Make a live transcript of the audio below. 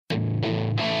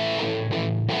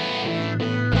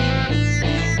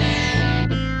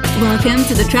Welcome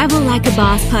to the Travel Like a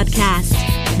Boss podcast,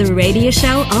 the radio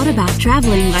show all about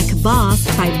traveling like a boss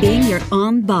by being your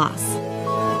own boss.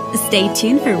 Stay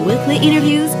tuned for weekly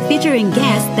interviews featuring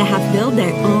guests that have built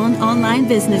their own online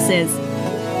businesses.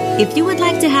 If you would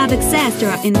like to have access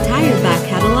to our entire back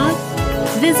catalog,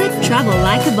 visit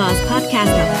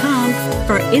travellikeabosspodcast.com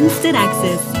for instant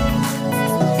access.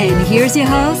 And here's your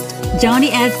host, Johnny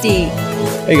FD.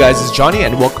 Hey guys, it's Johnny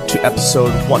and welcome to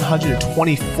episode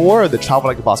 124 of the Travel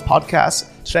Like a Boss podcast.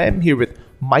 Today I'm here with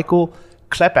Michael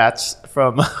Klepacz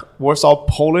from Warsaw,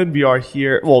 Poland. We are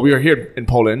here in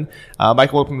Poland.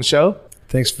 Michael, welcome to the show.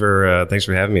 Thanks for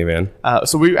having me, man.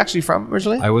 So where are you actually from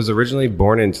originally? I was originally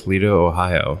born in Toledo,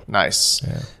 Ohio. Nice.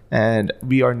 Yeah. And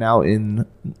we are now in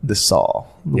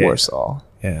Warsaw.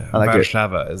 Yeah, I like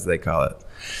Warszawa, as they call it.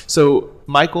 So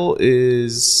Michael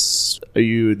how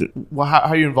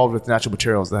are you involved with Natural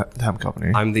Materials, the hemp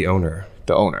company? I'm the owner.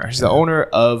 The owner. He's the owner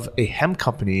of a hemp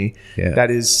company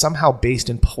that is somehow based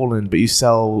in Poland, but you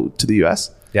sell to the US?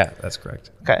 Yeah, that's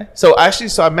correct. Okay. So I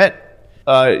met,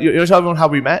 you know, tell everyone how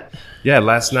we met? Yeah,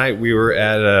 last night we were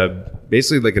at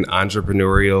basically like an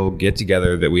entrepreneurial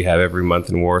get-together that we have every month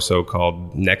in Warsaw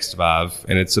called Next Vav,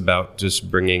 and it's about just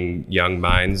bringing young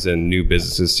minds and new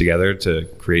businesses together to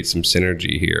create some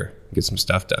synergy here, get some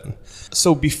stuff done.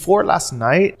 So before last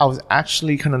night, I was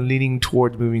actually kind of leaning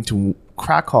towards moving to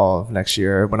Krakow next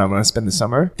year when I'm going to spend the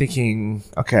summer, thinking,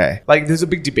 okay, like there's a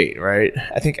big debate, right?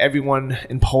 I think everyone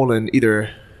in Poland either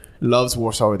loves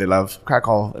Warsaw or they love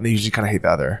Krakow, and they usually kind of hate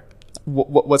the other.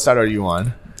 What side are you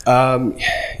on?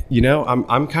 You know,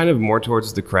 I'm kind of more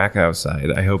towards the Krakow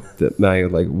side. I hope that my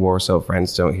Warsaw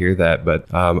friends don't hear that, but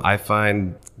I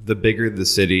find the bigger the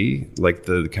city, like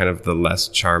the kind of the less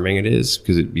charming it is,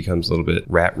 because it becomes a little bit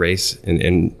rat race and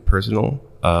impersonal.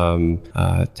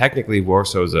 Technically,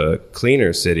 Warsaw is a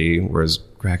cleaner city, whereas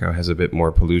Krakow has a bit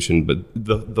more pollution. But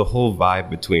the whole vibe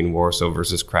between Warsaw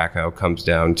versus Krakow comes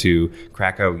down to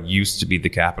Krakow used to be the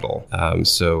capital.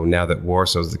 So now that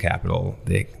Warsaw is the capital,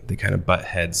 they kind of butt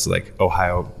heads like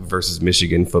Ohio versus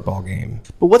Michigan football game.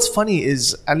 But what's funny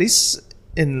is, at least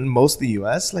in most of the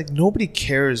US, like nobody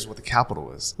cares what the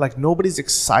capital is. Like nobody's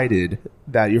excited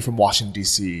that you're from Washington,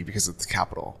 D.C. because it's the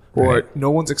capital. Or Right.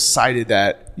 No one's excited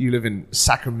that you live in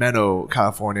Sacramento,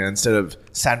 California instead of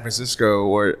San Francisco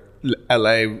or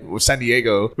LA or San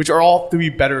Diego, which are all three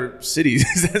better cities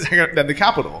than the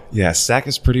capital. Yeah, Sac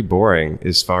is pretty boring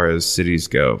as far as cities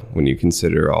go when you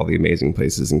consider all the amazing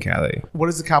places in Cali. What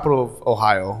is the capital of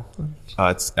Ohio?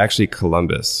 It's actually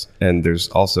Columbus, and there's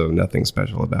also nothing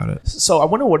special about it. So I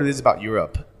wonder what it is about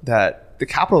Europe that the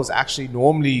capital is actually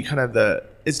normally kind of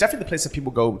it's definitely the place that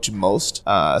people go to most.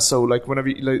 So like whenever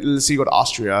let's say you go to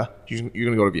Austria, you're going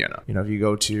to go to Vienna. You know, if you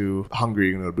go to Hungary,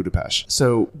 you're going to go to Budapest.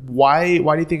 So why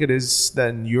do you think it is that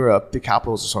in Europe the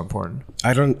capitals are so important?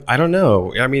 I don't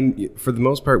know. I mean, for the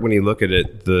most part, when you look at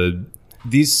it,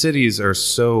 these cities are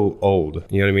so old,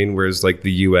 you know what I mean? Whereas like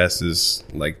the US is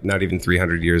like not even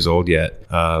 300 years old yet.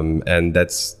 And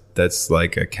that's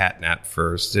like a catnap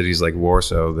for cities like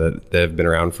Warsaw that have been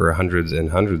around for hundreds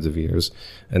and hundreds of years.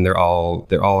 And they're all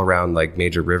around like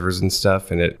major rivers and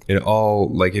stuff. And it all,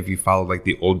 like if you follow like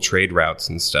the old trade routes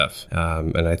and stuff.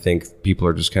 And I think people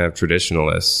are just kind of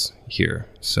traditionalists here.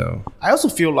 So I also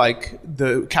feel like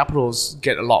the capitals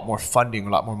get a lot more funding, a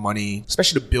lot more money,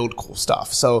 especially to build cool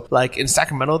stuff. So like in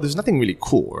Sacramento, there's nothing really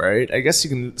cool, right? I guess you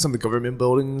can some of the government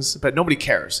buildings, but nobody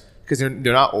cares because they're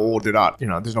not old. They're not,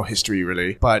 there's no history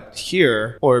really. But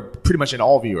here, or pretty much in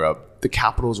all of Europe, the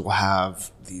capitals will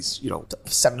have these,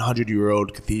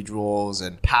 700-year-old cathedrals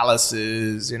and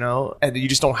palaces, and you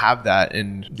just don't have that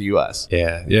in the US.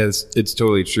 Yeah, it's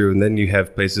totally true. And then you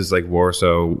have places like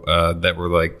Warsaw that were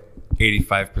like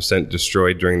 85%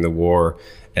 destroyed during the war,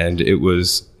 and it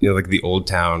was like the Old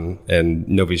Town and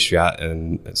Nowy Świat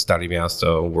and Stare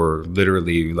Miasto were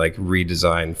literally like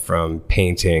redesigned from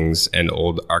paintings and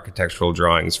old architectural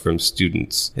drawings from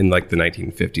students in like the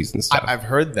 1950s and stuff. I've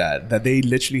heard that they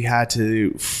literally had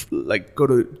to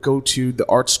go to the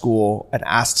art school and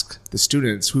ask the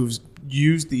students who've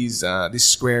used these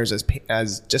squares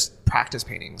as just practice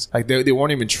paintings. Like they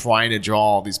weren't even trying to draw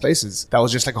all these places. That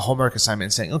was just like a homework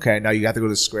assignment saying, okay, now you have to go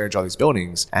to the square and draw these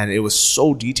buildings. And it was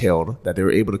so detailed that they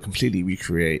were able to completely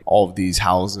recreate all of these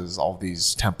houses, all of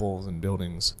these temples and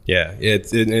buildings. Yeah,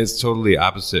 it's totally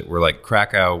opposite, where like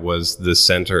Krakow was the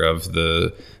center of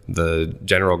the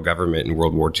general government in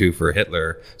World War II for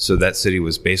Hitler. So that city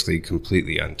was basically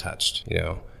completely untouched,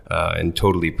 and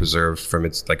totally preserved from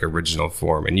its like original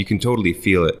form. And you can totally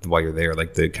feel it while you're there,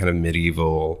 like the kind of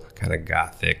medieval, kind of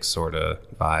gothic sort of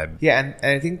vibe. Yeah,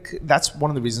 and I think that's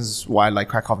one of the reasons why I like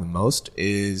Krakow the most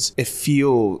is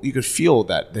you could feel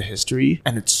that the history,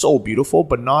 and it's so beautiful,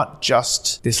 but not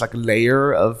just this like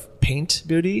layer of paint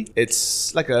beauty.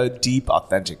 It's like a deep,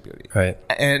 authentic beauty. Right.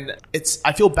 And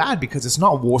I feel bad because it's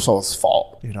not Warsaw's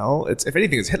fault. It's, if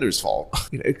anything, it's Hitler's fault.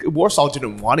 Warsaw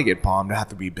didn't want to get bombed and have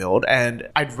to rebuild, and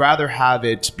I'd rather have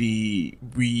it be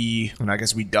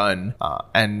redone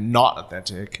and not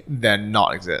authentic than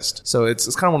not exist. So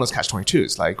it's kind of one of those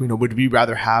catch-22s. Like, would we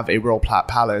rather have a royal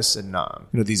palace and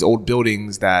these old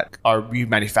buildings that are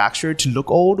remanufactured to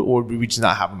look old, or would we just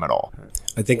not have them at all?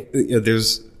 I think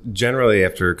there's generally,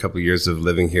 after a couple of years of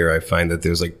living here, I find that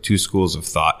there's like two schools of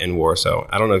thought in Warsaw.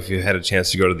 I don't know if you had a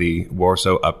chance to go to the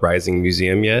Warsaw Uprising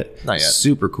Museum yet. Not yet.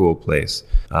 Super cool place.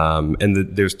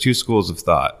 There's two schools of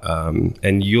thought.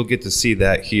 And you'll get to see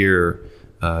that here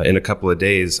in a couple of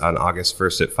days on August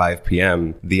 1st at 5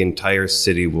 p.m. The entire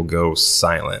city will go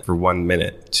silent for 1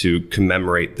 minute to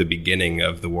commemorate the beginning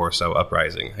of the Warsaw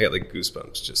Uprising. I get like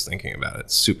goosebumps just thinking about it.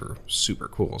 It's super, super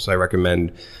cool. So I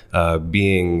recommend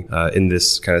being in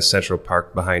this kind of central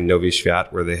park behind Nowy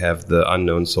Świat, where they have the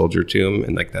unknown soldier tomb,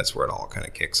 and like that's where it all kind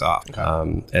of kicks off.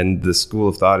 Okay. And the school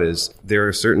of thought is there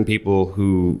are certain people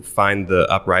who find the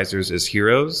uprisers as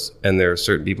heroes, and there are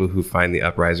certain people who find the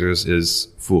uprisers as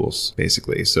fools,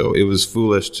 basically. So it was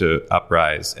foolish to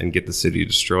uprise and get the city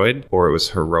destroyed, or it was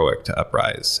heroic to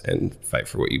uprise and fight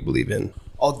for what you believe in.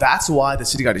 Oh, that's why the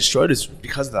city got destroyed, is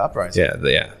because of the uprising.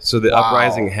 Yeah. So the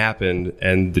uprising happened,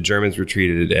 and the Germans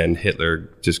retreated, and Hitler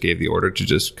just gave the order to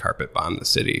just carpet bomb the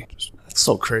city. That's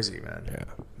so crazy, man. Yeah.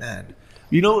 Man.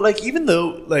 Like, even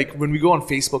though, like, when we go on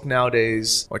Facebook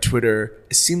nowadays or Twitter,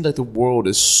 it seems like the world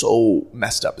is so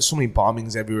messed up. There's so many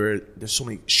bombings everywhere. There's so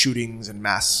many shootings and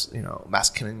mass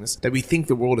killings that we think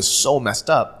the world is so messed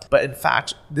up. But in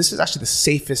fact, this is actually the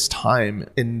safest time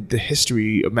in the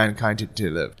history of mankind to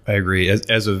live. I agree.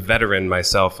 As a veteran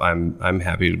myself, I'm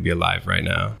happy to be alive right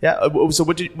now. Yeah. So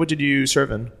what did you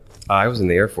serve in? I was in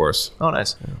the Air Force. Oh,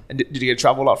 nice. Yeah. And did you get to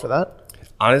travel a lot for that?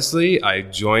 Honestly, I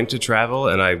joined to travel,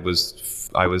 and I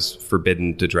was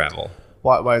forbidden to travel.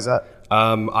 Why is that?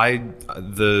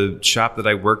 The shop that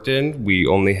I worked in, we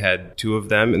only had 2 of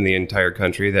them in the entire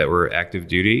country that were active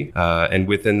duty. And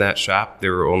within that shop,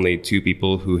 there were only 2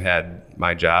 people who had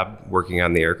my job working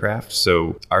on the aircraft.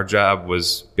 So our job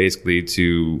was basically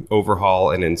to overhaul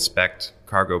and inspect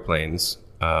cargo planes.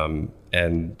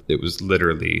 And it was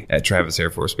literally at Travis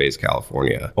Air Force Base,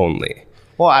 California only.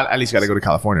 Well, at least you got to go to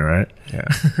California, right? Yeah,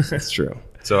 that's true.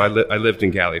 So I lived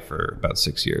in Cali for about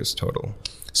 6 years total.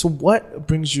 So what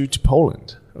brings you to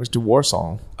Poland or to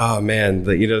Warsaw? Oh man,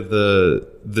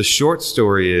 the short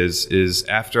story is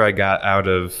after I got out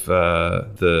of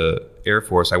the Air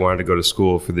Force, I wanted to go to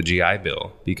school for the GI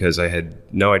Bill because I had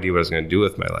no idea what I was going to do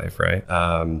with my life, right?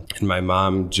 And my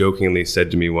mom jokingly said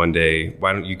to me one day,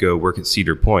 "Why don't you go work at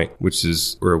Cedar Point, which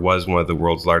is where it was one of the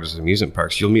world's largest amusement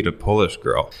parks? You'll meet a Polish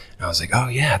girl." And I was like, "Oh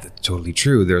yeah, that's totally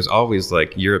true. There's always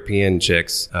like European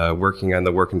chicks working on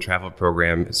the work and travel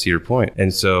program at Cedar Point."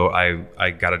 And so I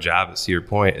got a job at Cedar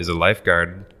Point as a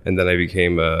lifeguard, and then I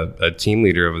became a team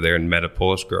leader over there and met a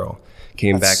Polish girl.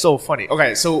 That's so funny.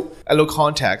 Okay, so a little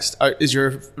context. Is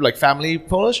your family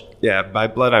Polish? Yeah, by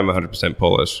blood, I'm 100%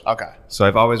 Polish. Okay. So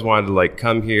I've always wanted to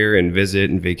come here and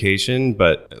visit and vacation,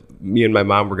 but me and my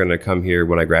mom were going to come here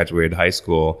when I graduated high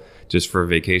school just for a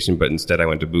vacation, but instead I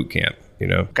went to boot camp,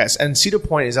 Okay, and Cedar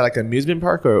Point, is that like an amusement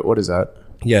park or what is that?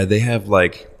 Yeah, they have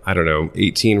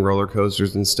 18 roller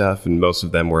coasters and stuff, and most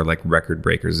of them were record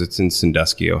breakers. It's in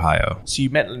Sandusky, Ohio. So you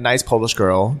met a nice Polish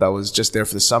girl that was just there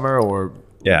for the summer, or?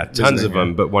 Yeah, tons of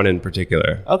them, but one in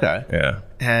particular. Okay. Yeah.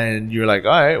 And you're like,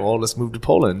 all right, well, let's move to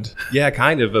Poland. Yeah,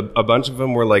 kind of. A bunch of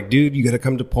them were like, dude, you got to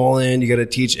come to Poland. You got to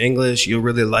teach English. You'll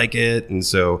really like it. And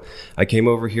so I came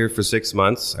over here for 6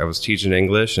 months. I was teaching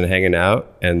English and hanging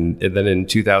out. And then in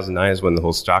 2009 is when the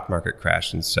whole stock market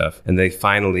crashed and stuff. And they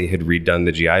finally had redone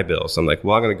the GI Bill. So I'm like,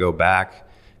 well, I'm going to go back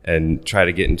and try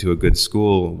to get into a good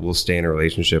school. We'll stay in a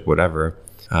relationship, whatever.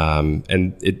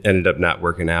 And it ended up not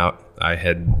working out. I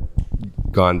had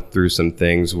gone through some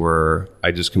things where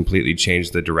I just completely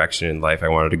changed the direction in life I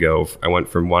wanted to go. I went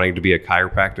from wanting to be a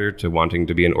chiropractor to wanting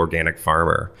to be an organic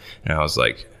farmer. And I was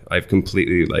like, I've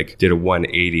completely did a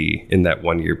 180 in that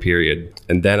 1 year period.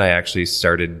 And then I actually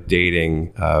started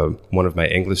dating one of my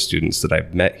English students that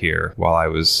I've met here while I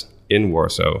was in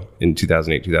Warsaw in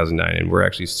 2008, 2009. And we're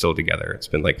actually still together. It's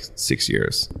been 6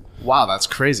 years. Wow, that's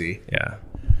crazy. Yeah.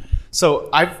 So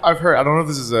I've heard, I don't know if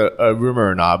this is a rumor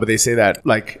or not, but they say that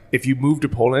like if you move to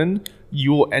Poland,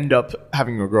 you will end up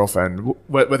having a girlfriend,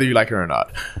 whether you like her or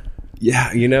not.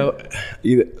 Yeah,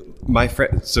 my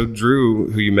friend, so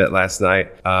Drew, who you met last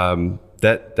night,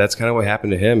 that's kind of what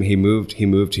happened to him. He moved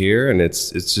here, and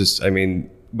it's just, I mean,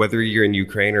 whether you're in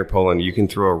Ukraine or Poland, you can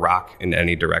throw a rock in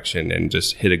any direction and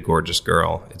just hit a gorgeous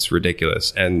girl. It's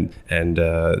ridiculous, and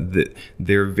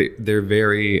they're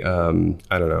very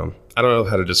I don't know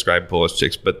how to describe Polish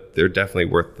chicks, but they're definitely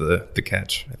worth the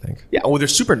catch, I think. Yeah, well, they're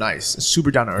super nice,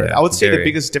 super down to earth. Yeah, I would say the very.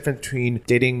 biggest difference between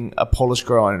dating a Polish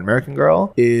girl and an American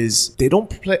girl is they don't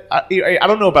play. I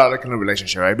don't know about like in a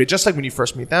relationship, right? But just like when you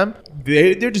first meet them,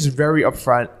 they're just very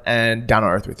upfront and down to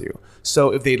earth with you.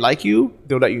 So if they like you,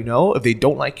 they'll let you know. If they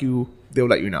don't like you, they'll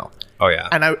let you know. Oh, yeah.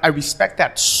 And I respect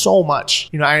that so much.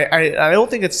 I don't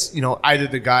think it's, either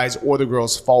the guys or the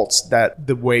girls' faults that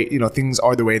the way, things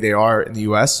are the way they are in the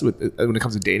US when it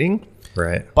comes to dating.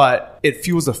 Right. But it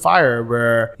fuels the fire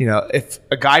where, if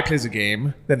a guy plays a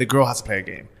game, then the girl has to play a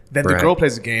game. Then the Right. girl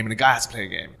plays a game and the guy has to play a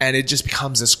game. And it just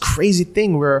becomes this crazy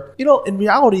thing where, in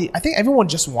reality, I think everyone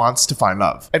just wants to find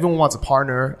love. Everyone wants a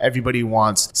partner. Everybody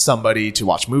wants somebody to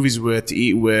watch movies with, to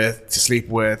eat with, to sleep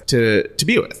with, to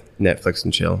be with. Netflix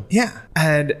and chill. Yeah.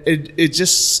 And it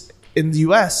just, in the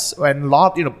US and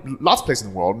lots of places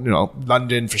in the world,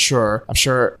 London for sure. I'm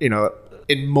sure,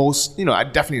 in most,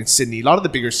 definitely in Sydney, a lot of the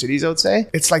bigger cities, I would say,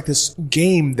 it's like this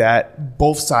game that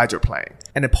both sides are playing.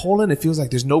 And in Poland, it feels like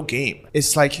there's no game.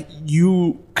 It's like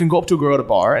you can go up to a girl at a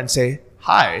bar and say,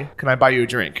 "Hi, can I buy you a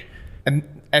drink?" And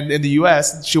in the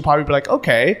US, she'll probably be like,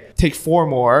 "Okay," take 4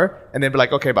 more, and then be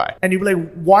like, "Okay, bye." And you'd be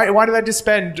like, why did I just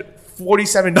spend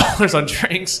 $47 on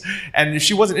drinks? And if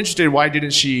she wasn't interested, why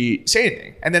didn't she say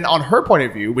anything? And then on her point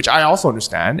of view, which I also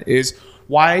understand, is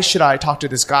why should I talk to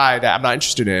this guy that I'm not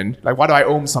interested in? Like, why do I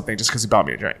owe him something just because he bought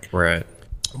me a drink? Right.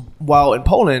 While in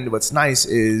Poland, what's nice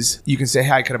is you can say,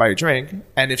 "Hi, can I buy you a drink?"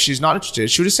 And if she's not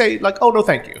interested, she'll just say like, "Oh, no,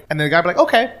 thank you." And then the guy will be like,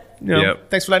 "Okay, Yep.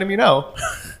 thanks for letting me know."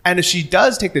 And if she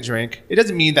does take the drink, it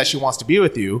doesn't mean that she wants to be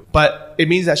with you, but it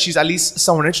means that she's at least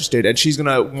someone interested and she's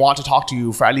going to want to talk to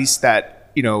you for at least that,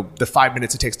 the 5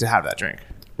 minutes it takes to have that drink.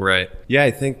 Right. Yeah,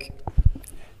 I think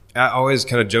I always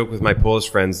kind of joke with my Polish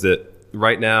friends that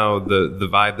right now the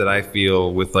vibe that I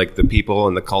feel with like the people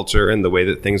and the culture and the way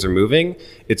that things are moving,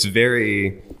 it's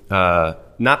very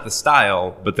not the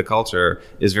style, but the culture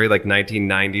is very like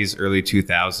 1990s, early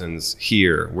 2000s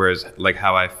here. Whereas like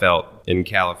how I felt in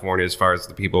California as far as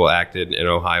the people acted, in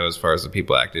Ohio as far as the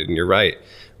people acted. And you're right,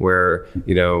 where,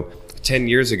 10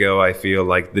 years ago, I feel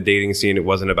like the dating scene, it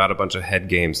wasn't about a bunch of head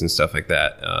games and stuff like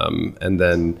that. And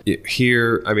then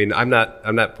here, I mean, I'm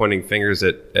not pointing fingers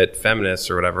at feminists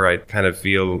or whatever. I kind of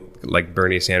feel like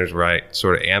Bernie Sanders, where I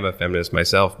sort of am a feminist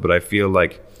myself, but I feel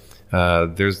like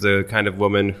there's the kind of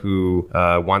woman who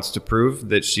wants to prove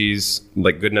that she's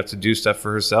like good enough to do stuff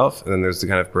for herself, and then there's the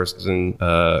kind of person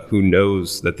who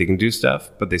knows that they can do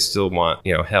stuff, but they still want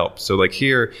help. So like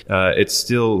here, it's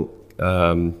still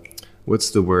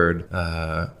what's the word?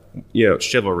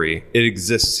 Chivalry. It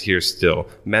exists here still.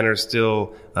 Men are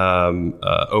still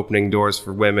opening doors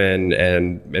for women,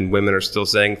 and women are still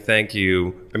saying thank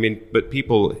you. I mean, but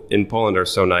people in Poland are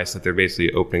so nice that they're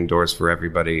basically opening doors for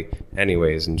everybody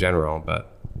anyways in general. But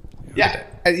yeah.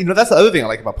 And that's the other thing I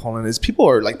like about Poland is people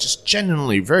are like just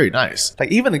genuinely very nice.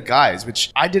 Like even the guys, which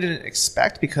I didn't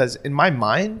expect, because in my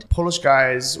mind, Polish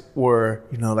guys were,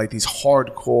 like these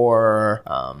hardcore,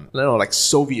 like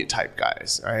Soviet type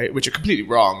guys, right? Which are completely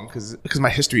wrong because my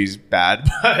history is bad.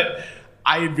 But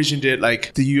I envisioned it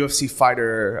like the UFC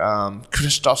fighter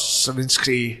Krzysztof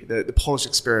Sawicki, the Polish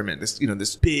experiment.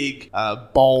 This big,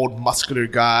 bald, muscular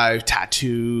guy,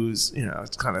 tattoos.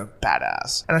 It's kind of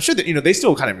badass. And I'm sure that they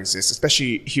still kind of exist,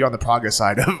 especially here on the Praga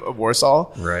side of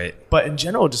Warsaw. right. But in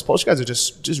general, just Polish guys are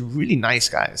just really nice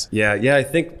guys. Yeah. I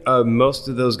think most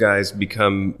of those guys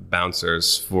become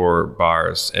bouncers for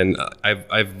bars, and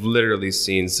I've literally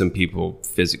seen some people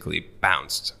physically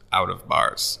bounced out of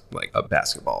bars, like a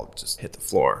basketball just hit the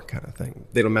floor kind of thing.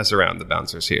 They don't mess around, the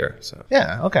bouncers here. So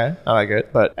Yeah, okay, I like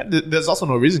it. But there's also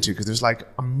no reason to, because there's like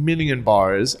a million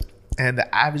bars, and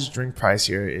the average drink price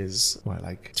here is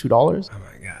like $2. oh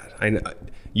my god, I know.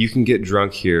 You can get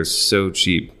drunk here so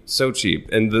cheap.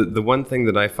 And the one thing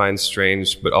that I find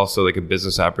strange, but also like a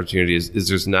business opportunity, is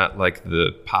there's not like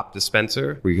the pop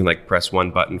dispenser where you can like press one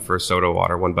button for soda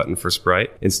water, one button for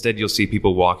Sprite. Instead, you'll see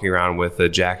people walking around with a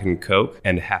Jack and Coke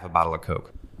and half a bottle of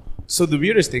Coke. So the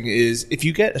weirdest thing is if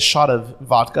you get a shot of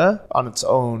vodka on its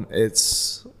own,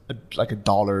 it's like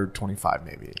 $1.25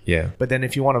 maybe. Yeah. But then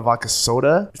if you want a vodka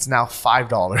soda, it's now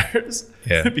 $5.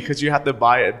 Yeah. Because you have to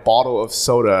buy a bottle of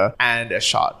soda and a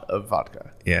shot of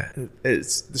vodka. Yeah.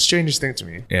 It's the strangest thing to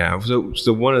me. Yeah.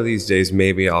 So one of these days,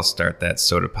 maybe I'll start that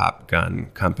soda pop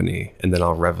gun company, and then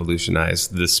I'll revolutionize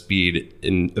the speed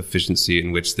and efficiency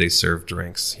in which they serve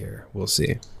drinks here. We'll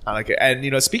see. I like it. And,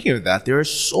 you know, speaking of that, there are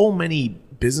so many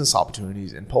business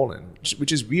opportunities in Poland,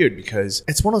 which is weird because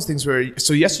it's one of those things where,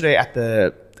 so yesterday at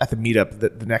the meetup,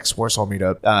 the next Warsaw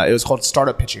meetup, it was called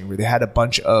Startup Pitching, where they had a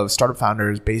bunch of startup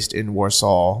founders based in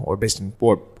Warsaw or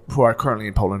who are currently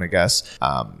in Poland, I guess,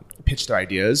 pitch their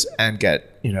ideas and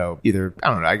get, you know, either, I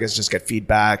don't know, I guess just get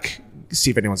feedback, see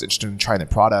if anyone's interested in trying the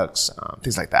products,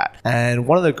 things like that. And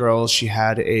one of the girls, she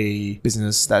had a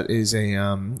business that is a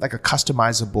like a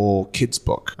customizable kids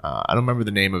book. I don't remember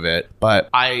the name of it, but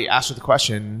I asked her the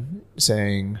question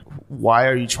saying, why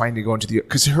are you trying to go into the,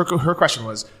 because her question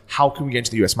was, how can we get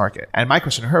into the US market? And my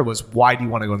question to her was, why do you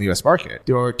want to go in the US market?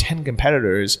 There are 10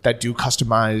 competitors that do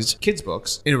customized kids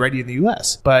books already in the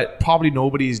US, but probably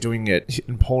nobody is doing it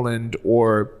in Poland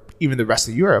or even the rest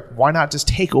of Europe. Why not just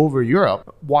take over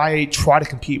Europe? Why try to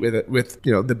compete with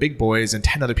you know, the big boys and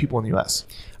 10 other people in the US?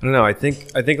 I don't know. I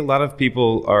think a lot of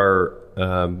people are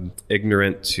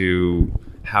ignorant to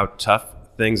how tough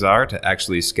things are to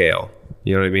actually scale.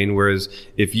 You know what I mean? Whereas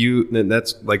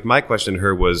that's like my question to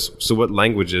her was, so what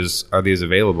languages are these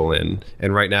available in?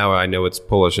 And right now I know it's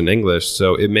Polish and English.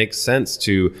 So it makes sense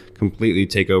to completely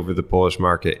take over the Polish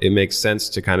market. It makes sense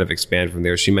to kind of expand from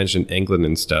there. She mentioned England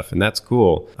and stuff, and that's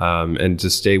cool. And to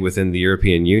stay within the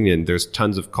European Union, there's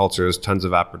tons of cultures, tons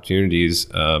of opportunities.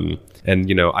 And,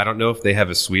 you know, I don't know if they have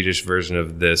a Swedish version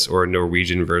of this or a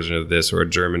Norwegian version of this or a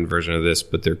German version of this,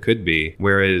 but there could be.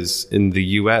 Whereas in the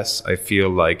US, I feel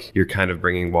like you're kind of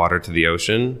bringing water to the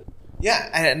ocean. Yeah,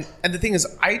 and the thing is,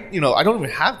 I don't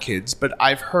even have kids, but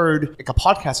I've heard like a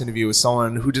podcast interview with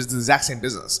someone who does the exact same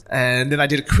business. And then I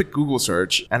did a quick Google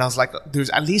search, and I was like, there's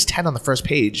at least 10 on the first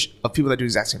page of people that do the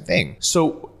exact same thing.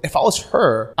 So if I was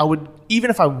her, I would,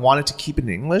 even if I wanted to keep it in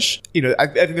English, you know, I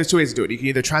think there's two ways to do it. You can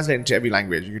either translate it into every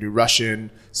language. You can do Russian,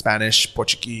 Spanish,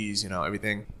 Portuguese, you know,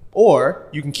 everything. Or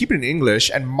you can keep it in English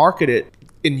and market it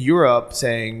in Europe,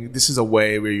 saying this is a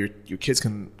way where your kids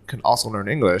can also learn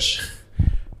English.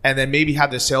 And then maybe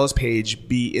have the sales page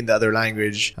be in the other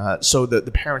language, so that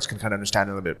the parents can kind of understand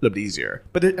it a little bit easier.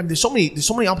 But there's so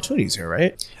many opportunities here,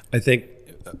 right? I think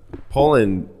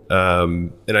Poland,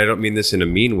 and I don't mean this in a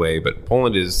mean way, but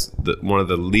Poland is one of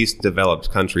the least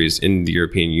developed countries in the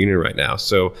European Union right now.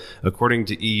 So according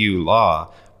to EU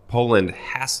law, Poland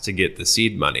has to get the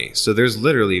seed money. So there's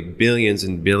literally billions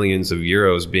and billions of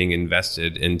euros being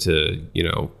invested into, you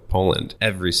know, Poland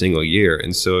every single year.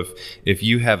 And so if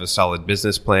you have a solid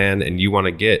business plan and you want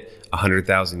to get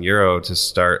 100,000 euro to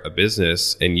start a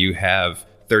business and you have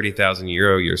 30,000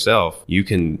 euro yourself, you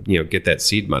can, you know, get that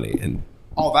seed money. And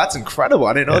oh, that's incredible.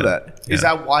 I didn't know that. Yeah. Is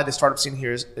that why the startup scene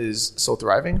here is so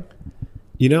thriving?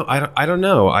 You know, I don't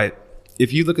know.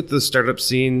 If you look at the startup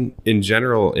scene in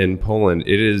general in Poland,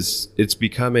 it's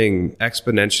becoming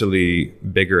exponentially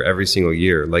bigger every single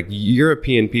year. Like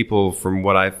European people, from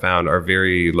what I've found, are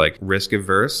very like risk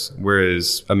averse,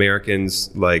 whereas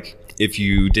Americans, like if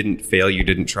you didn't fail, you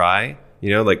didn't try. You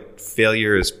know, like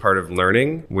failure is part of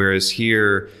learning, whereas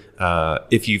here,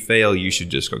 if you fail, you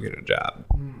should just go get a job.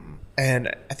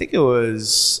 And I think it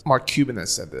was Mark Cuban that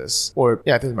said this, or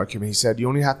yeah, I think it was Mark Cuban. He said, you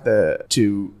only have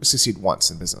to succeed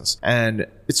once in business. And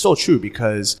it's so true,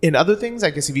 because in other things, I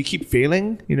guess if you keep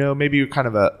failing, you know, maybe you're kind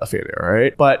of a failure,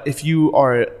 right? But if you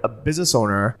are a business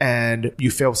owner and you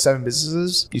fail 7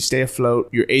 businesses, you stay afloat,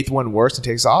 your 8th one works and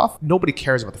takes off, nobody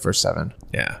cares about the first 7.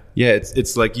 Yeah. Yeah.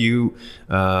 It's like you,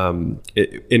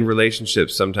 in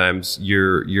relationships, sometimes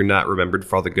you're not remembered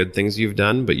for all the good things you've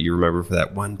done, but you remember for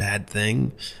that one bad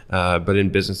thing. But in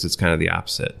business, it's kind of the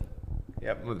opposite.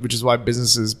 Yeah, which is why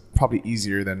business is probably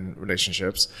easier than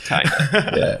relationships.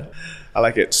 Yeah. I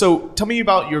like it. So tell me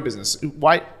about your business.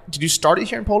 Why did you start it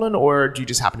here in Poland, or do you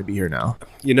just happen to be here now?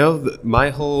 You know,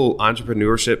 my whole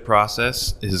entrepreneurship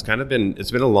process has kind of been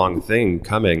a long thing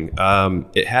coming.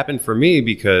 It happened for me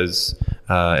because,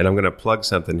 and I'm going to plug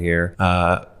something here.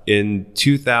 In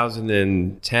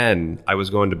 2010, I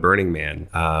was going to Burning Man,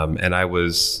 and I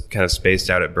was kind of spaced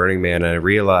out at Burning Man, and I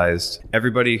realized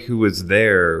everybody who was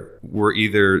there were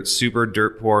either super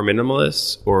dirt poor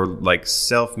minimalists or like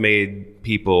self-made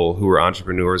people who were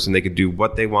entrepreneurs, and they could do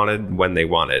what they wanted when they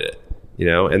wanted it, you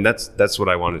know, and that's what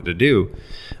I wanted to do.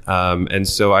 And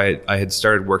so I had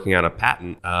started working on a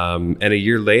patent, and a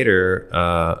year later,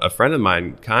 a friend of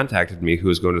mine contacted me who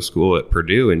was going to school at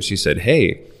Purdue, and she said,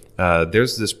 hey,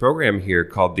 there's this program here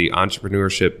called the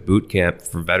Entrepreneurship Bootcamp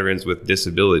for Veterans with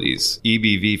Disabilities,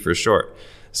 EBV for short.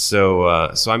 So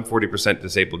I'm 40%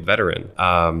 disabled veteran.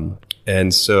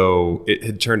 And so it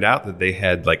had turned out that they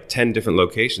had like 10 different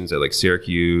locations at like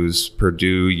Syracuse,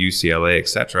 Purdue, UCLA, et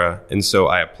cetera. And so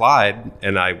I applied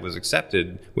and I was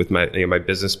accepted with my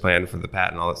business plan for the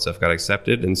patent, all that stuff got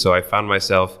accepted. And so I found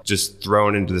myself just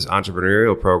thrown into this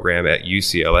entrepreneurial program at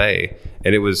UCLA.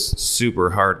 And it was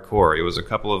super hardcore. It was a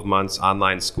couple of months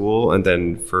online school. And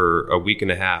then for a week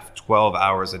and a half, 12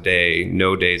 hours a day,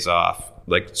 no days off,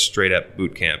 like straight up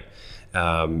boot camp.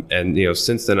 And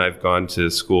since then I've gone to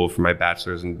school for my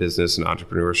bachelor's in business and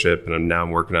entrepreneurship, and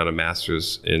I'm working on a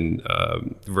master's in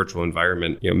virtual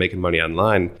environment, making money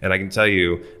online. And I can tell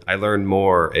you, I learned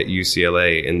more at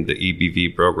UCLA in the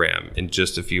EBV program in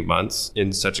just a few months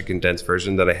in such a condensed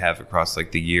version that I have across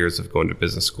like the years of going to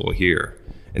business school here.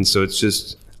 And so it's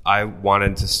just, I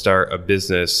wanted to start a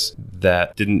business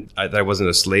that I wasn't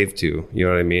a slave to, you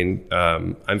know what I mean?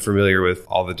 I'm familiar with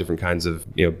all the different kinds of,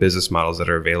 business models that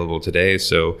are available today.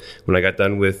 So when I got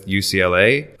done with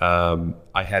UCLA,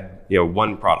 I had,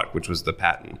 one product, which was the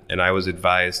patent. And I was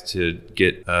advised to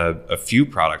get a few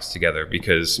products together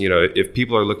because, if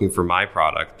people are looking for my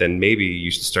product, then maybe you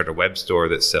should start a web store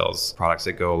that sells products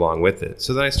that go along with it.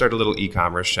 So then I started a little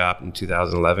e-commerce shop in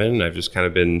 2011. And I've just kind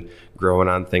of been growing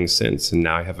on things since. And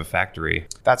now I have a factory.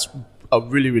 That's a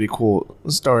really, really cool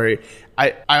story.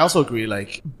 I also agree,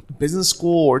 like business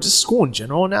school or just school in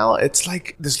general now, it's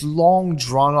like this long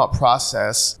drawn out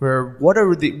process where what are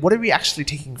we actually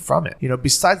taking from it?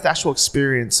 Besides the actual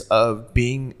experience of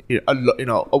being,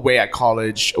 away at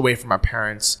college, away from our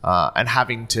parents, and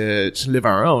having to live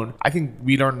on our own, I think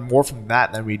we learn more from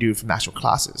that than we do from actual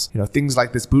classes. Things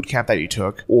like this boot camp that you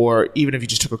took, or even if you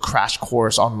just took a crash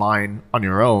course online on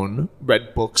your own,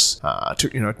 read books,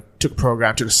 took a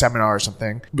program, took a seminar or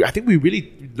something. I think we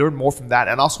really learn more from that,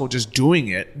 and also just doing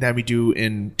it than we do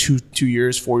in 4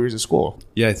 years of school.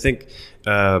 Yeah, I think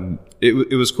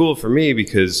it was cool for me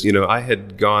because, I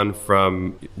had gone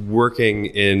from working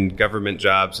in government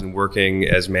jobs and working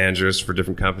as managers for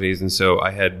different companies. And so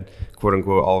I had, quote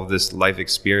unquote, all of this life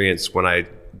experience when I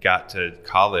got to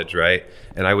college, right?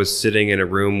 And I was sitting in a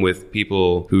room with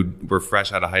people who were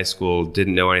fresh out of high school,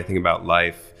 didn't know anything about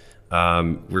life.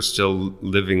 We're still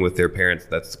living with their parents.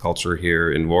 That's the culture here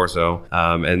in Warsaw.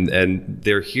 And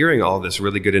they're hearing all this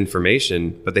really good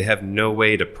information, but they have no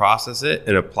way to process it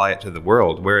and apply it to the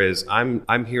world. Whereas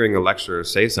I'm hearing a lecturer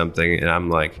say something and I'm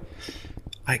like,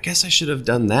 I guess I should have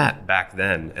done that back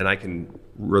then. And I can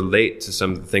relate to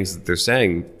some of the things that they're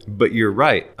saying. But you're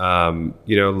right.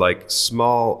 Like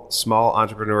small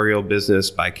entrepreneurial business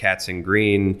by Katz and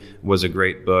Green was a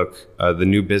great book. The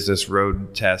New Business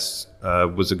Road Test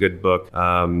was a good book.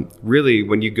 Really,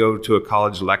 when you go to a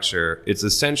college lecture, it's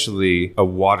essentially a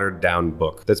watered down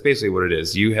book. That's basically what it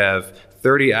is. You have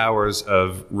 30 hours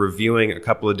of reviewing a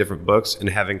couple of different books and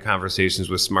having conversations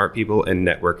with smart people and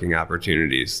networking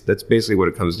opportunities. That's basically what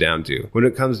it comes down to. When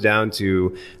it comes down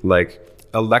to like,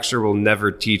 a lecture will never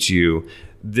teach you,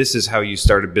 this is how you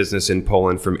start a business in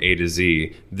Poland from A to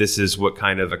Z. This is what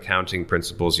kind of accounting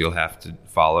principles you'll have to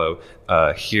follow.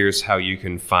 Here's how you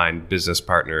can find business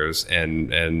partners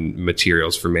and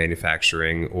materials for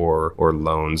manufacturing or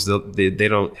loans. They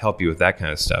don't help you with that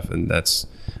kind of stuff. And that's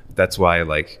why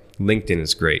like LinkedIn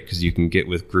is great because you can get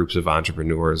with groups of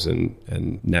entrepreneurs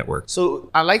and network. So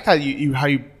I like how you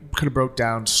kind of broke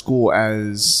down school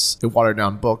as a watered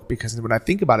down book, because when I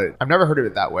think about it, I've never heard of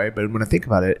it that way, but when I think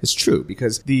about it, it's true,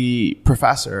 because the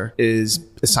professor is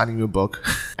assigning you a book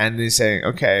and he's saying,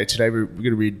 okay, today we're going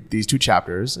to read these 2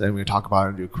 chapters and we're going to talk about it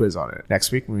and do a quiz on it. Next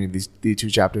week, we read these 2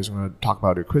 chapters, we're going to talk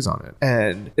about it and do a quiz on it.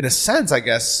 And in a sense, I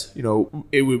guess, we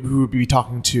would be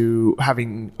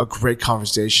having a great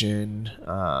conversation,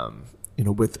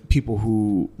 with people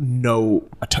who know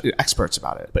experts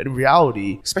about it. But in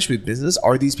reality, especially with business,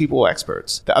 are these people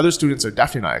experts? The other students are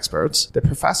definitely not experts. The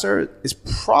professor is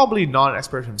probably not an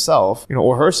expert himself,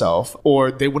 or herself,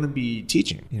 or they wouldn't be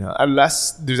teaching,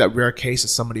 unless there's that rare case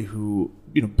of somebody who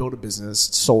built a business,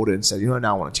 sold it, and said,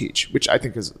 now I want to teach, which I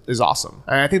think is awesome.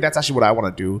 And I think that's actually what I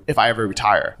want to do if I ever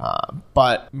retire.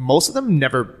 But most of them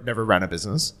never ran a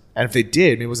business. And if they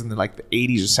did, maybe it was in the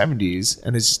 80s or 70s,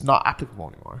 and it's just not applicable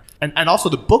anymore. And also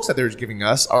the books that they're giving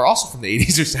us are also from the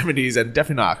 80s or 70s and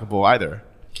definitely not applicable either.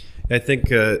 I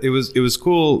think it was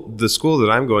cool. The school that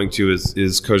I'm going to is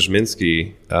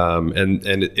Koźmiński, and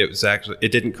it was actually,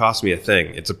 it didn't cost me a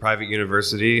thing. It's a private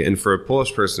university, and for a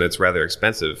Polish person, it's rather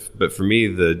expensive. But for me,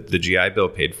 the GI Bill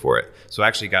paid for it, so I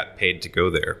actually got paid to go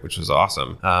there, which was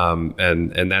awesome.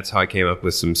 And that's how I came up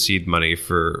with some seed money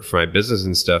for my business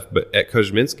and stuff. But at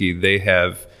Koźmiński, they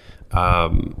have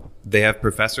they have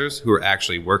professors who are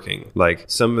actually working. Like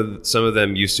some of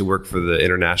them used to work for the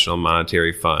International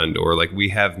Monetary Fund, or like we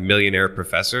have millionaire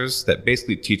professors that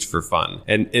basically teach for fun.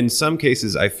 And in some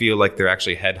cases, I feel like they're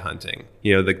actually headhunting.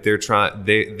 You know, like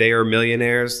they are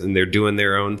millionaires and they're doing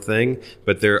their own thing,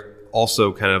 but they're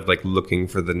also kind of like looking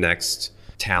for the next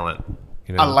talent.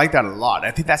 You know? I like that a lot.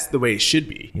 I think that's the way it should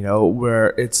be, you know, where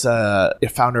it's a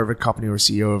founder of a company or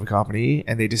CEO of a company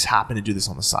and they just happen to do this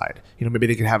on the side. You know, maybe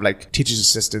they can have like teachers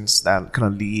assistants that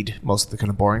kind of lead most of the kind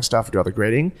of boring stuff, do all the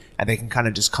grading, and they can kind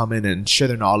of just come in and share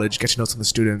their knowledge, get to know some of the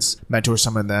students, mentor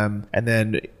some of them, and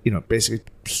then, you know, basically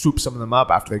swoop some of them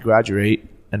up after they graduate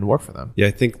and work for them. Yeah,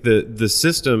 I think the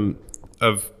system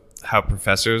of how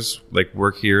professors like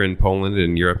work here in Poland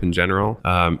and Europe in general,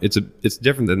 it's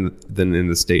different than in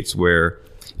the States, where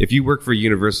if you work for a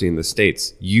university in the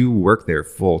States, you work there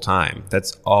full time.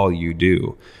 That's all you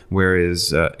do.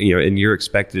 Whereas, you know, and you're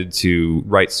expected to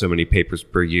write so many papers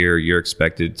per year. You're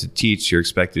expected to teach. You're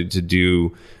expected to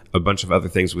do a bunch of other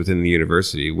things within the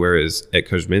university. Whereas at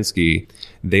Kosminski,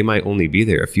 they might only be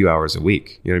there a few hours a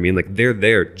week. You know what I mean? Like they're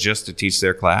there just to teach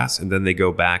their class, and then they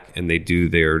go back and they do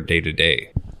their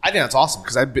day-to-day. I think that's awesome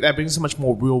because that brings so much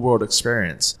more real world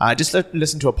experience. I just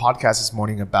listened to a podcast this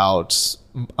morning about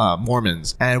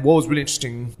Mormons, and what was really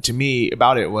interesting to me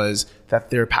about it was that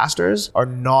their pastors are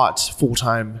not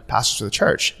full-time pastors for the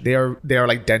church. They are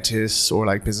like dentists or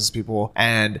like business people,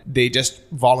 and they just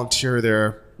volunteer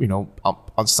there, you know,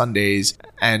 on Sundays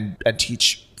and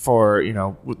teach for, you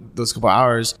know, those couple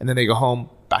hours, and then they go home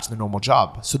back to the normal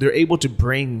job. So they're able to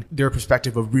bring their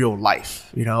perspective of real life,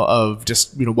 you know, of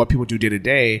just, you know, what people do day to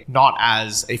day, not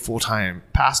as a full-time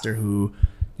pastor who,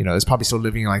 you know, is probably still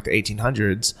living in like the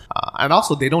 1800s. And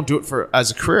also they don't do it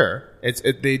as a career.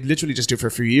 They literally just do it for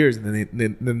a few years, and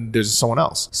then there's someone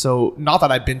else. So not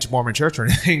that I've been to Mormon church or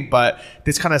anything, but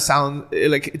this kind of sounds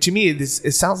like, to me,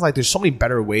 it sounds like there's so many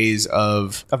better ways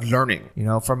of learning, you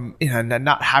know, from, you know,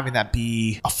 not having that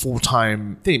be a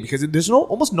full-time thing, because there's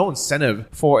almost no incentive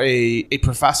for a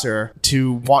professor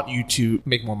to want you to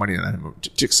make more money than him,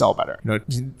 to excel better. You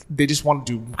know, they just want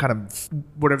to do kind of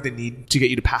whatever they need to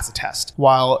get you to pass a test.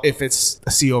 While if it's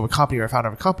a CEO of a company or a founder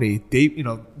of a company, they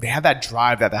have that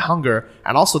drive, that hunger.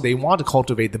 And also they want to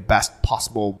cultivate the best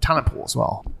possible talent pool as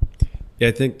well. Yeah,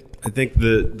 I think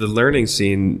the learning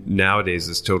scene nowadays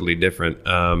is totally different.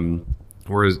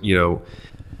 Whereas, you know,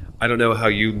 I don't know how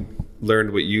you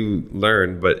learned what you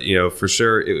learned, but, you know, for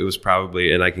sure it was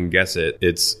probably, and I can guess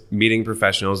it's meeting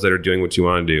professionals that are doing what you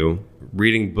want to do,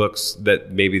 reading books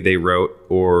that maybe they wrote,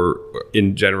 or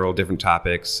in general different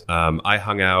topics. I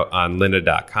hung out on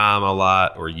lynda.com a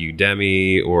lot, or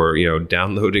Udemy, or, you know,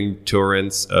 downloading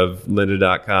torrents of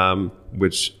lynda.com,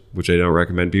 which I don't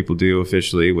recommend people do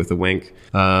officially, with a wink.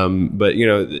 But, you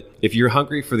know, if you're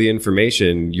hungry for the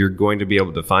information, you're going to be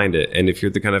able to find it. And if you're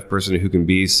the kind of person who can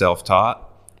be self-taught,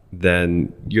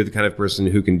 then you're the kind of person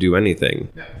who can do anything.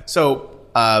 Yeah. So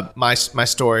my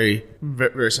story,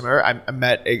 very similar. I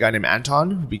met a guy named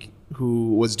Anton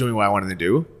who was doing what I wanted to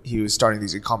do. He was starting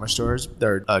these e-commerce stores.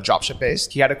 They're dropship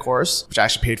based. He had a course, which I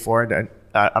actually paid for, and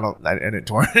I didn't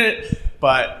torrent it.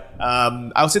 But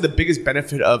I would say the biggest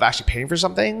benefit of actually paying for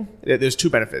something, there's two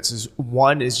benefits.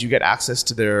 One is you get access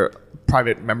to their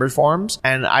private member forums.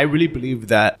 And I really believe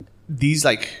that these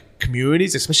like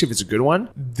communities, especially if it's a good one,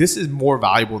 this is more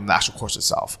valuable than the actual course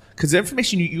itself. Because the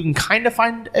information you can kind of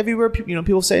find everywhere. You know,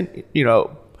 people say, you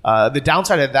know, the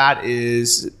downside of that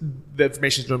is the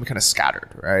information is going to be kind of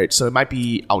scattered, right? So it might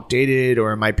be outdated,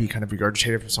 or it might be kind of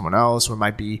regurgitated from someone else, or it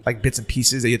might be like bits and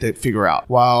pieces that you have to figure out.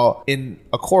 While in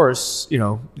a course, you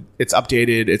know, it's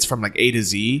updated, it's from like A to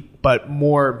Z, but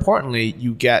more importantly,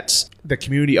 you get the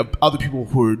community of other people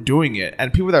who are doing it,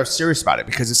 and people that are serious about it.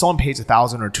 Because if someone pays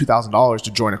 $1,000 or $2,000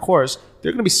 to join a course,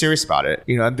 they're going to be serious about it,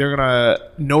 you know, and they're going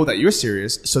to know that you're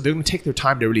serious. So they're going to take their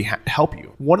time to really help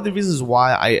you. One of the reasons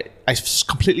why I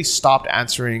completely stopped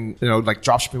answering, you know, like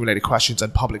dropshipping related questions on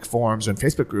public forums and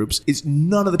Facebook groups is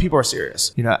none of the people are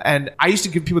serious, you know. And I used to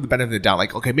give people the benefit of the doubt,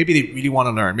 like, okay, maybe they really want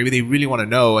to learn, maybe they really want to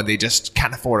know, and they just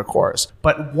can't afford a course.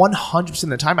 But 100% of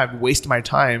the time, I've wasted my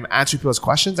time answering people's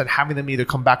questions and having them either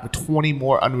come back with 20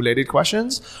 more unrelated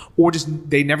questions, or just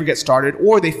they never get started,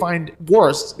 or they find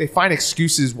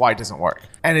excuses why it doesn't work.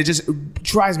 And it just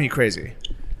drives me crazy.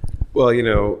 Well, you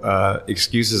know,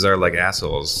 excuses are like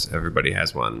assholes. Everybody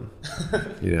has one.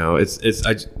 You know,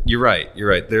 you're right.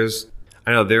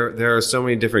 I know there are so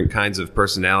many different kinds of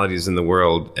personalities in the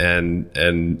world, and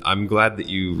I'm glad that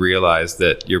you realize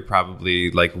that you're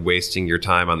probably like wasting your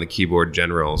time on the keyboard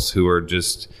generals who are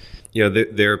just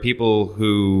there are people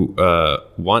who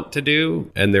want to do,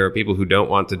 and there are people who don't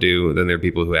want to do, and then there are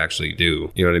people who actually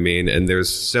do. You know what I mean? And there's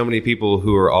so many people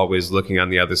who are always looking on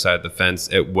the other side of the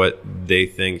fence at what they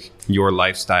think your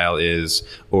lifestyle is,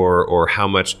 or how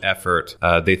much effort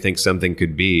they think something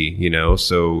could be.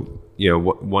 So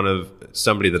one of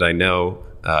somebody that I know,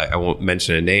 I won't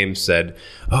mention a name, said,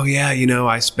 "Oh yeah,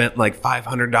 I spent like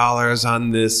 $500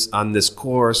 on this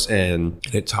course, and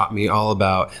it taught me all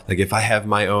about, like, if I have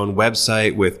my own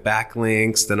website with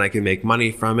backlinks, then I can make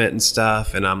money from it and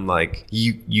stuff." And I'm like,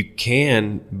 you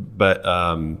can, but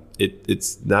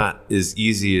it's not as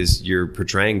easy as you're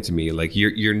portraying to me. Like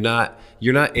you're not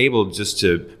able just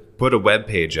to put a web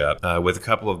page up with a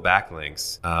couple of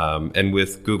backlinks, and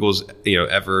with Google's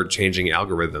ever changing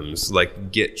algorithms,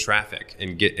 like, get traffic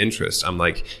and get interest. I'm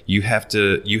like, you have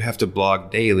to blog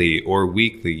daily or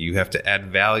weekly. You have to add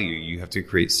value. You have to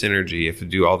create synergy. You have to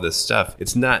do all this stuff.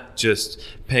 It's not just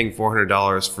paying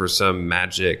 $400 for some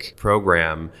magic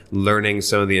program, learning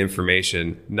some of the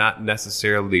information, not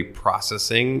necessarily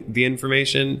processing the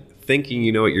information, thinking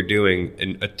you know what you're doing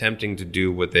and attempting to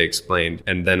do what they explained,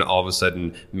 and then all of a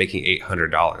sudden making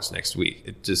 $800 next week.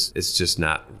 It's just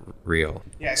not real.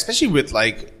 Yeah, especially with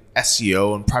like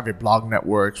SEO and private blog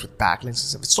networks with backlinks and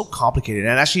stuff. It's so complicated.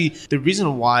 And actually, the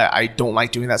reason why I don't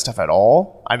like doing that stuff at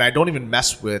all, and I don't even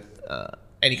mess with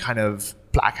any kind of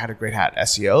black hat or gray hat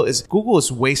SEO, is Google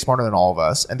is way smarter than all of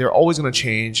us, and they're always going to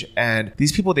change. And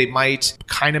these people, they might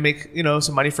kind of make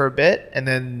some money for a bit, and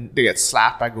then they get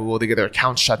slapped by Google. They get their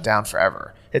accounts shut down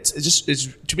forever. It's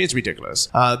to me, it's ridiculous.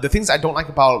 The things I don't like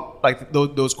about like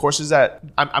those courses that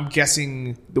I'm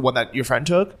guessing the one that your friend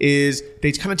took is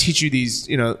they kind of teach you these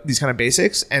kind of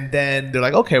basics, and then they're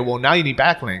like, okay, well now you need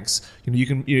backlinks.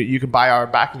 You can buy our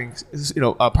backlinks,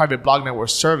 a private blog network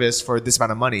service for this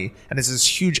amount of money, and it's this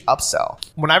huge upsell.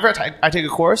 Whenever I take a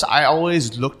course, I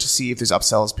always look to see if there's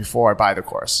upsells before I buy the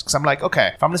course, because I'm like,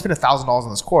 okay, if I'm gonna spend $1,000 on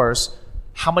this course,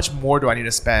 how much more do I need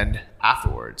to spend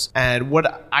afterwards? And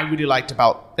what I really liked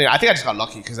about, I think I just got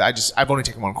lucky because I've only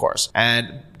taken one course,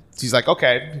 and he's like,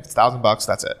 okay, it's $1,000,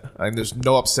 that's it. And there's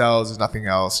no upsells, there's nothing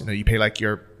else. You pay like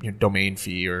your domain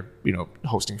fee or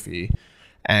hosting fee.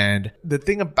 And the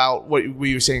thing about what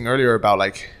we were saying earlier about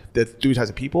like the three types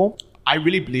of people, I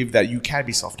really believe that you can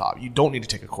be self-taught. You don't need to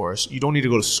take a course. You don't need to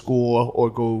go to school or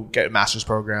go get a master's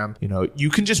program. You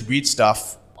can just read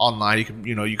stuff online. You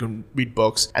can read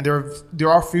books, and there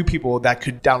are a few people that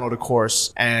could download a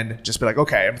course and just be like,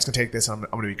 okay, I'm just gonna take this and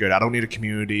I'm gonna be good. I don't need a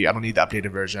community. I don't need the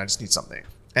updated version. I just need something.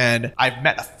 And I've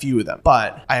met a few of them,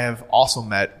 but I have also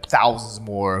met thousands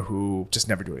more who just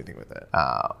never do anything with it.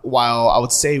 While I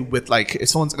would say with like, if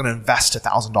someone's going to invest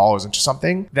 $1,000 into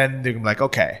something, then they're gonna be like,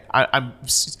 okay,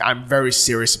 I'm very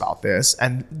serious about this,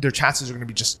 and their chances are going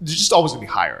to be they're just always going to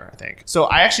be higher, I think. So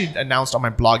I actually announced on my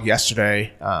blog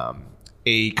yesterday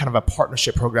a kind of a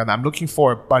partnership program that I'm looking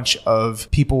for a bunch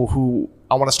of people who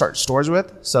I want to start stores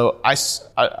with. So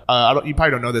you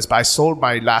probably don't know this, but I sold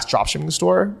my last dropshipping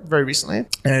store very recently,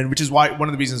 and which is one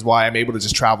of the reasons why I'm able to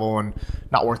just travel and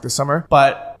not work this summer.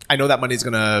 But I know that money is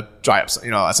going to dry up,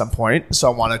 at some point. So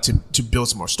I wanted to build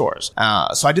some more stores.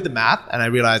 So I did the math, and I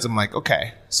realized I'm like,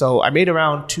 okay, so I made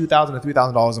around $2,000 to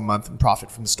 $3,000 a month in profit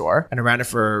from the store, and I ran it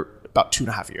for about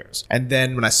 2.5 years. And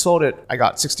then when I sold it, I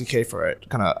got $60K for it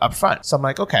kind of upfront. So I'm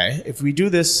like, okay, if we do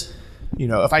this,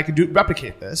 if I could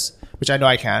replicate this, which I know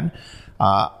I can,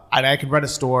 and I can run a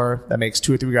store that makes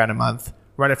 $2 or $3 grand a month,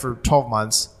 run it for 12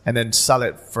 months, and then sell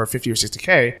it for 50 or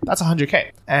 60K, that's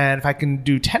 100K. And if I can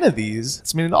do 10 of these,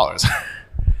 it's $1 million.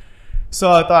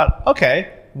 So I thought,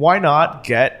 okay, why not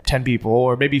get 10 people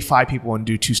or maybe 5 people and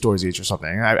do 2 stores each or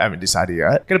something? I haven't decided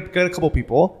yet. Get a couple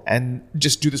people and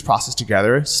just do this process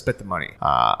together, split the money.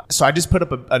 So I just put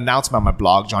up an announcement on my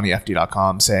blog,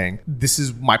 johnnyfd.com, saying, this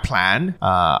is my plan.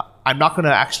 I'm not going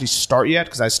to actually start yet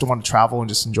because I still want to travel and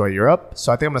just enjoy Europe.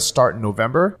 So I think I'm going to start in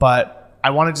November. But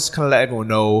I want to just kind of let everyone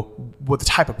know what the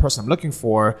type of person I'm looking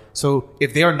for. So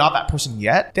if they are not that person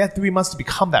yet, they have 3 months to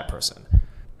become that person.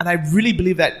 And I really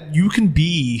believe that you can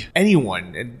be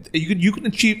anyone, and you can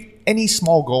achieve any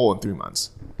small goal in 3 months.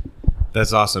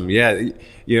 That's awesome. Yeah,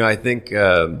 I think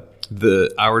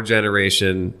our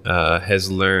generation has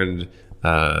learned,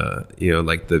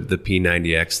 like the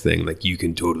P90X thing. Like, you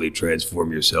can totally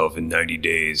transform yourself in 90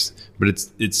 days. But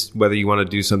it's whether you want to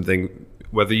do something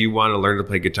whether you want to learn to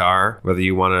play guitar, whether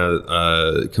you want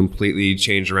to completely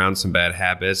change around some bad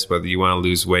habits, whether you want to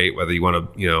lose weight, whether you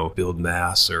want to, build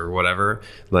mass or whatever,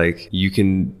 like you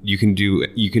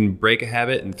can break a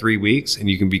habit in 3 weeks and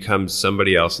you can become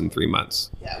somebody else in 3 months.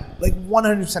 Yeah, like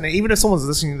 100%. Even if someone's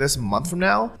listening to this a month from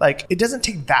now, like it doesn't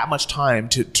take that much time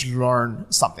to learn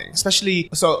something. Especially,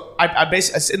 so I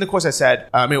basically in the course I said,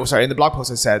 in the blog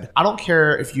post I said, I don't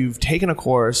care if you've taken a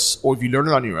course or if you learn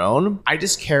it on your own. I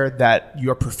just care that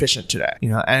you're proficient today.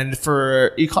 And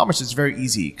for e-commerce, it's very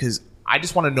easy because I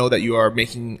just want to know that you are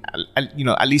making,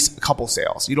 at least a couple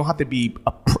sales. You don't have to be,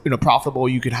 profitable.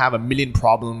 You could have a million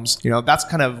problems. That's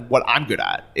kind of what I'm good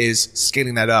at, is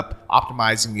scaling that up,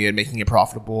 optimizing it, making it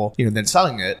profitable, then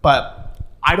selling it. But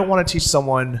I don't want to teach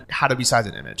someone how to resize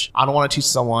an image. I don't want to teach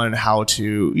someone how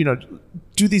to,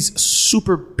 do these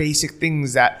super basic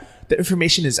things that the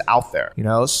information is out there,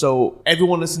 So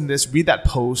everyone listening to this, read that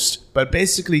post, but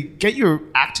basically get your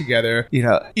act together,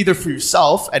 either for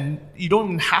yourself, and you don't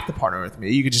even have to partner with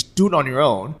me. You could just do it on your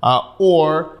own,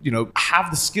 or,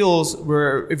 have the skills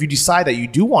where if you decide that you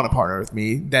do want to partner with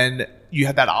me, then you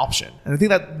have that option. And I think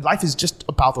that life is just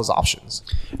about those options.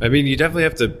 I mean, you definitely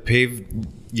have to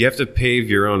pave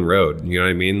your own road. You know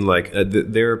what I mean? Like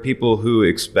there are people who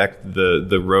expect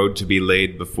the road to be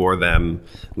laid before them.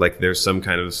 Like there's some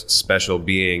kind of special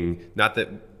being. Not that,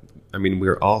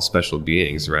 we're all special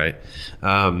beings, right?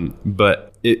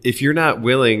 But if you're not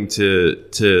willing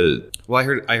to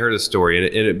well, I heard a story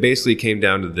and it basically came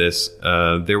down to this.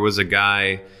 There was a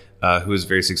guy who was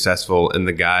very successful, and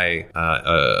the guy,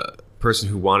 person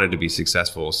who wanted to be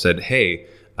successful, said, "Hey,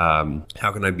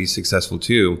 how can I be successful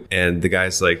too?" And the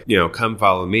guy's like, come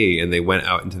follow me. And they went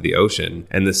out into the ocean,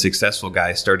 and the successful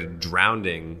guy started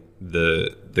drowning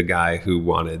the guy who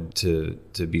wanted to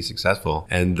be successful.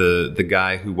 And the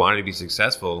guy who wanted to be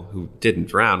successful, who didn't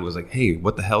drown, was like, "Hey,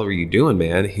 what the hell were you doing,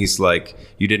 man?" He's like,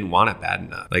 "You didn't want it bad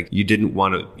enough. Like you didn't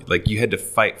want to, like you had to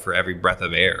fight for every breath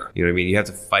of air. You know what I mean? You have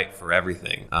to fight for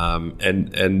everything."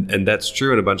 And that's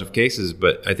true in a bunch of cases.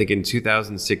 But I think in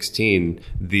 2016,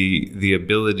 the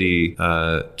ability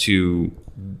to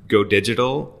go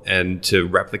digital and to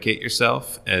replicate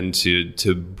yourself and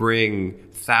to bring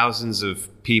thousands of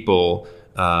people,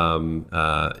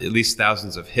 at least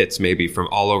thousands of hits maybe from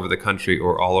all over the country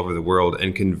or all over the world,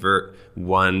 and convert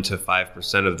 1 to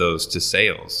 5% of those to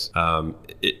sales.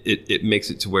 It makes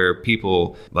it to where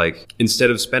people, like, instead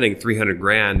of spending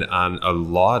 $300,000 on a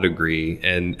law degree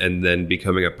and then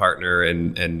becoming a partner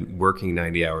and working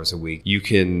 90 hours a week, you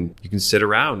can sit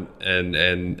around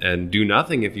and do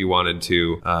nothing if you wanted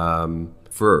to,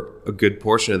 for a good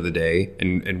portion of the day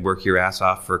and work your ass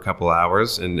off for a couple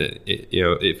hours. And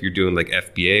if you're doing like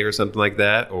FBA or something like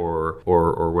that or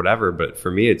whatever, but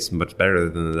for me, it's much better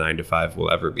than the 9 to 5 will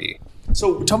ever be.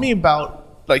 So tell me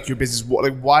about like your business.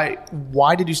 Why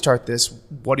did you start this?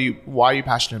 Why are you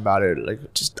passionate about it? Like,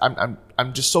 I'm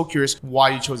just so curious why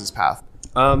you chose this path.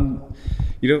 For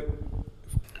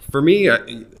me,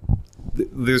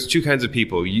 there's two kinds of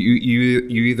people. You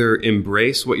either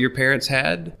embrace what your parents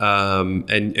had,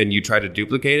 and you try to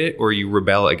duplicate it, or you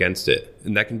rebel against it.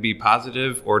 And that can be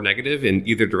positive or negative in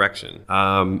either direction.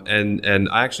 And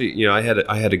I actually, I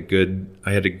had a good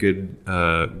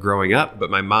growing up, but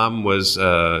my mom was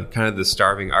kind of the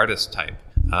starving artist type.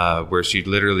 Where she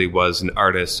literally was an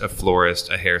artist, a florist,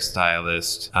 a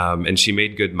hairstylist, and she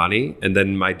made good money. And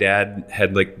then my dad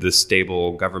had like this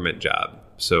stable government job,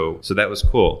 so that was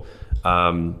cool.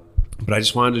 But I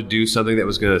just wanted to do something that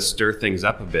was going to stir things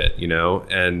up a bit,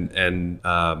 and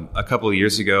a couple of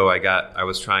years ago, I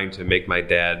was trying to make my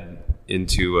dad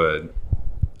into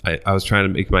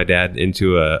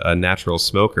a natural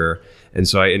smoker. And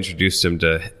so I introduced him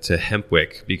to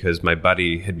Hempwick because my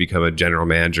buddy had become a general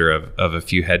manager of a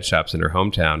few head shops in her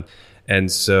hometown.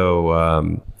 And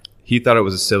so, he thought it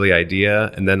was a silly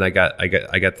idea. And then I got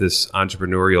this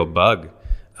entrepreneurial bug.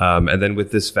 And then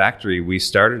with this factory, we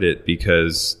started it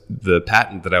because the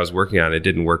patent that I was working on, it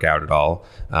didn't work out at all.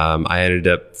 I ended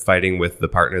up fighting with the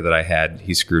partner that I had.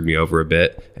 He screwed me over a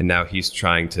bit, and now he's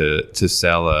trying to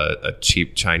sell a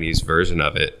cheap Chinese version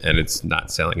of it, and it's not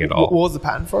selling at all. What was the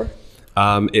patent for?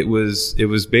 It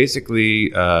was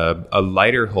basically a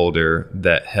lighter holder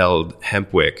that held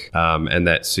Hempwick, and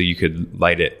that so you could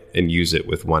light it and use it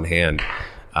with one hand.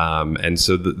 And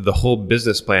so the whole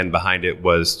business plan behind it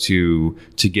was to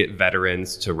get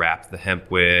veterans to wrap the hemp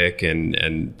wick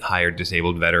and hire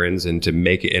disabled veterans and to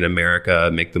make it in America,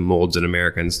 make the molds in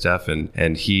America and stuff.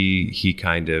 And he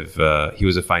kind of he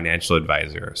was a financial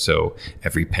advisor, so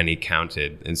every penny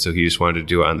counted. And so he just wanted to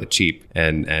do it on the cheap.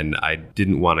 And I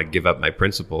didn't want to give up my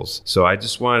principles, so I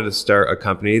just wanted to start a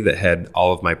company that had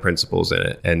all of my principles in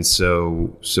it. And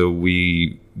so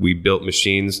we built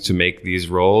machines to make these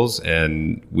rolls,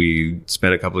 and we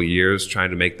spent a couple of years trying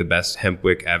to make the best hemp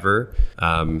wick ever.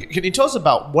 Can you tell us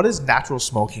about what is natural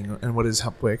smoking and what is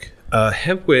hemp wick?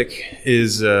 Hemp wick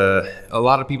is, a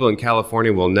lot of people in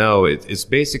California will know, it's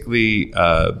basically,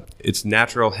 it's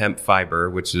natural hemp fiber,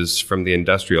 which is from the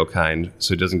industrial kind,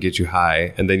 so it doesn't get you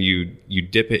high. And then you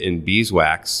dip it in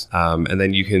beeswax, and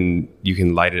then you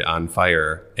can light it on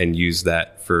fire and use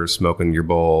that for smoking your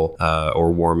bowl,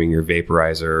 or warming your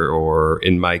vaporizer, or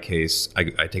in my case,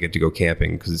 I take it to go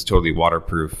camping because it's totally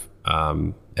waterproof.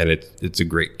 And it's a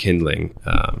great kindling.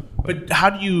 But how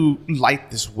do you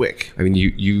light this wick? I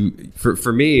mean,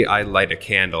 for me, I light a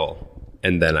candle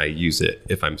and then I use it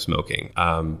if I'm smoking.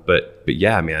 But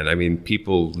yeah, man, I mean,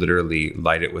 people literally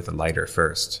light it with a lighter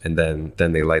first, and then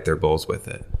they light their bowls with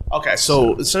it. Okay,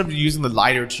 so instead of using the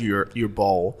lighter to your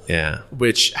bowl, yeah,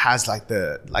 which has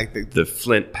the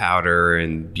flint powder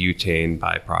and butane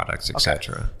byproducts,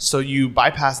 etc. Okay. So you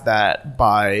bypass that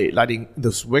by lighting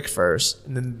this wick first,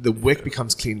 and then the wick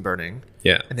becomes clean burning.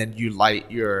 Yeah, and then you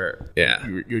light your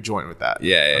joint with that.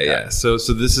 Yeah. So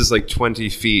this is like 20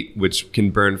 feet, which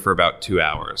can burn for about 2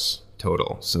 hours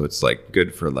total. So it's like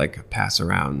good for like a pass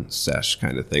around sesh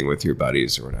kind of thing with your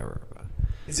buddies or whatever.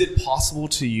 Is it possible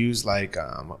to use like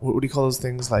what do you call those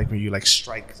things, like where you like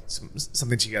strike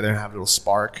something together and have a little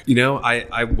spark? You know,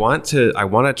 I want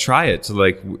to try it to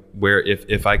like where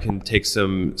if I can take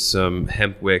some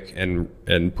hemp wick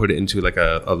and put it into like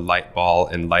a light ball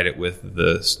and light it with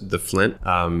the flint.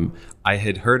 I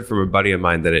had heard from a buddy of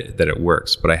mine that it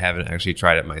works, but I haven't actually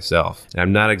tried it myself. And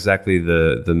I'm not exactly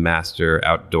the master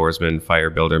outdoorsman fire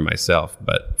builder myself,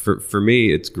 but for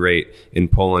me, it's great. In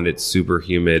Poland, it's super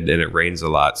humid and it rains a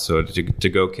lot. So to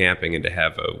go camping and to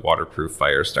have a waterproof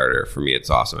fire starter, for me,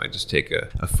 it's awesome. I just take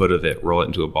a foot of it, roll it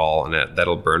into a ball, and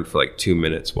that'll burn for like 2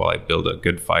 minutes while I build a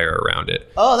good fire around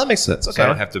it. Oh, that makes sense. Okay. So I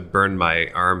don't have to burn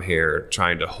my arm hair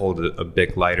trying to hold a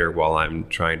big lighter while I'm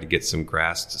trying to get some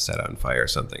grass to set on fire or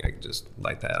something. I can just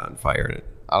light that on fire and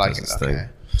I like it. Okay.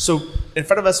 So in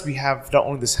front of us, we have not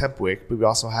only this hemp wick, but we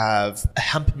also have a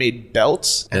hemp-made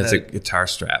belt. And it's a guitar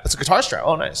strap. It's a guitar strap.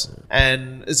 Oh, nice.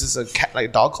 And is this a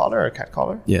dog collar or a cat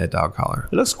collar? Yeah, dog collar.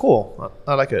 It looks cool.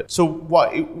 I like it. So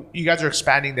what, you guys are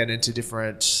expanding then into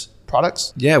different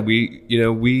products? Yeah, we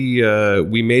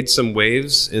made some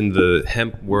waves in the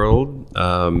hemp world,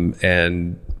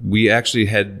 and we actually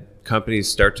had companies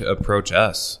start to approach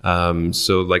us.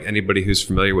 So like anybody who's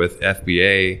familiar with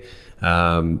FBA,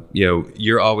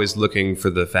 you're always looking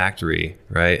for the factory,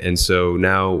 right? And so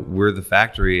now we're the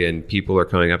factory, and people are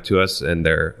coming up to us and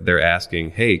they're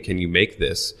asking, "Hey, can you make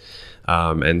this?"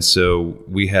 And so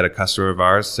we had a customer of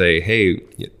ours say, "Hey,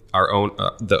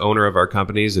 the owner of our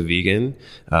company is a vegan,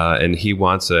 and he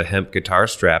wants a hemp guitar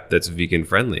strap that's vegan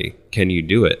friendly. Can you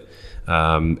do it?"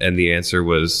 And the answer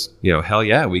was, hell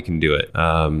yeah, we can do it.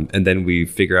 And then we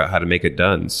figure out how to make it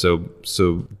done. So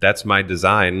that's my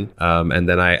design. And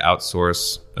then I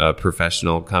outsource a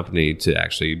professional company to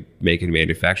actually make and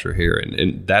manufacture here.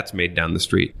 And that's made down the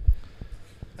street.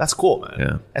 That's cool, man.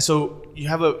 Yeah. And so you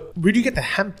have where do you get the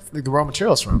hemp, like the raw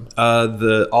materials from?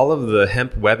 All of the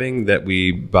hemp webbing that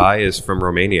we buy is from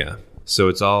Romania. So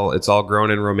it's all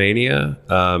grown in Romania.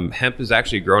 Hemp is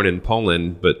actually grown in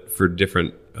Poland, but for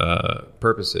different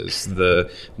purposes.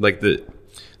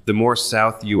 The more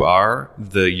south you are,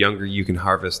 the younger you can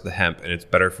harvest the hemp, and it's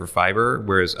better for fiber.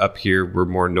 Whereas up here we're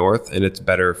more north, and it's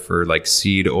better for like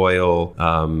seed oil,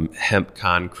 hemp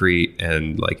concrete,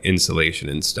 and like insulation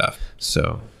and stuff.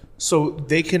 So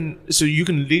you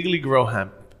can legally grow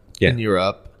hemp in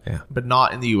Europe. Yeah. But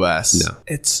not in the US. No.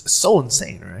 It's so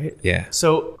insane, right? Yeah.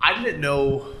 So I didn't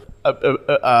know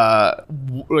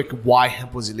like why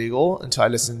hemp was illegal until I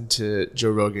listened to Joe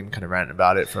Rogan kind of rant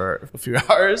about it for a few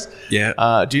hours.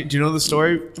 Yeah. Do you know the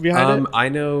story behind it? I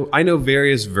know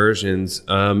various versions.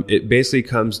 It basically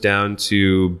comes down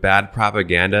to bad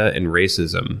propaganda and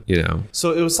racism,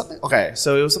 So it was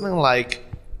something like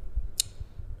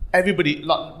a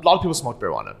lot of people smoked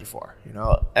marijuana before,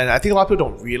 and I think a lot of people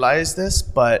don't realize this,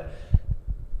 but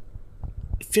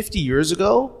 50 years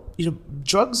ago,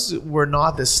 drugs were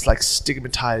not this like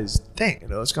stigmatized thing.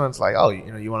 It's kind of like, oh,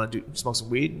 you want to smoke some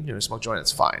weed, smoke joint,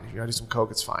 it's fine. If you want to do some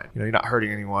coke, it's fine. You're not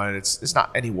hurting anyone. It's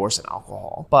not any worse than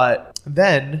alcohol. But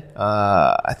then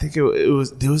I think there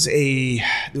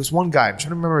was one guy. I'm trying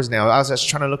to remember his name. I was just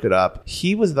trying to look it up.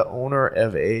 He was the owner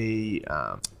of a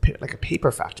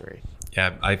paper factory.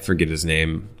 Yeah, I forget his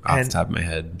name off the top of my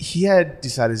head. He had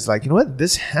decided, he's like, you know what,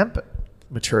 this hemp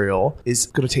material is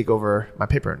going to take over my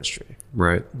paper industry.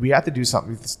 Right. We have to do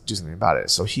something about it.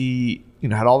 So he,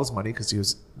 had all this money because he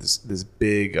was this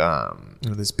big,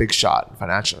 this big shot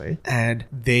financially. And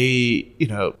they,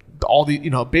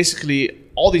 basically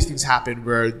all these things happened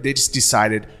where they just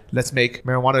decided, let's make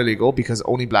marijuana illegal because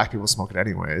only black people smoke it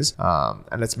anyways.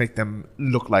 And let's make them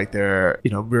look like they're,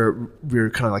 we're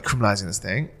kind of like criminalizing this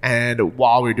thing. And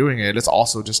while we're doing it, let's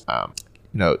also just,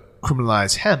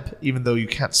 criminalize hemp, even though you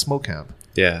can't smoke hemp.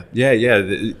 Yeah.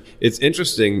 It's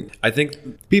interesting. I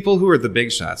think people who are the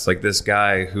big shots, like this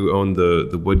guy who owned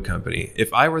the wood company,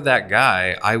 if I were that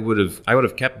guy, I would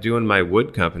have kept doing my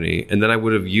wood company, and then I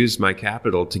would have used my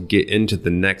capital to get into the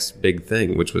next big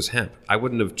thing, which was hemp. I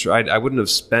wouldn't have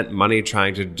spent money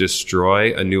trying to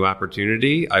destroy a new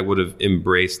opportunity. I would have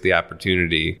embraced the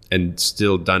opportunity and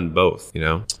still done both,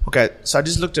 Okay, so I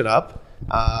just looked it up.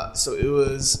 So it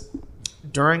was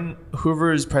during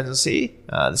Hoover's presidency,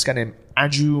 this guy named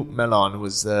Andrew Mellon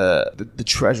was the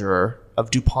treasurer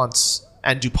of DuPont's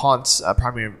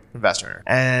primary investor.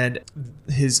 And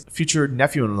his future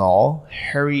nephew-in-law,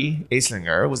 Harry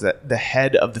Anslinger, was the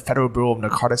head of the Federal Bureau of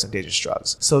Narcotics and Dangerous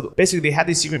Drugs. So basically, they had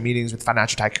these secret meetings with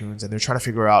financial tycoons, and they're trying to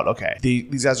figure out, okay,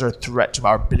 these guys are a threat to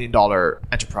our billion-dollar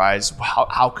enterprise.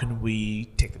 How can we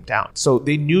take them down? So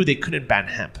they knew they couldn't ban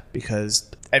hemp because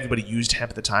everybody used hemp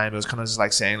at the time. It was kind of just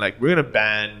like saying, like, we're gonna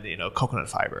ban, coconut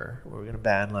fiber, or we're gonna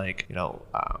ban, like,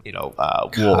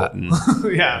 cotton.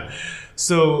 Wool. Yeah.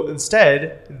 So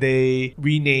instead, they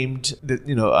renamed the,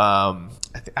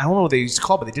 I don't know what they used to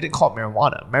call it, but they didn't call it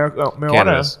marijuana. Marijuana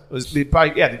Cannabis. they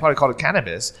probably called it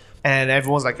cannabis. And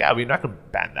everyone's like, yeah, we're not going to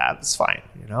ban that. It's fine,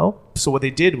 So what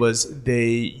they did was they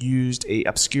used a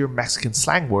obscure Mexican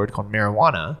slang word called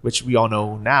marijuana, which we all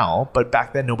know now. But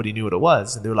back then, nobody knew what it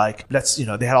was. And they were like, let's,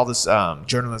 they had all this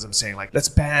journalism saying, like, let's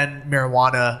ban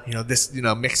marijuana. This,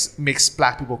 makes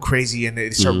black people crazy. And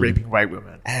they start raping white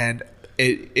women. And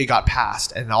it got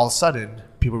passed. And all of a sudden,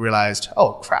 people realized,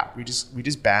 oh, crap, we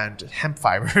just banned hemp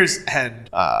fibers and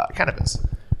cannabis.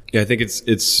 Yeah, I think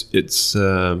it's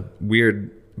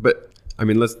weird. But I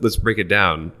mean, let's break it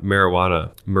down.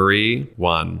 Marijuana, Marie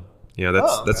Juan.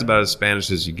 That's about as Spanish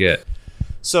as you get.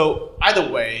 So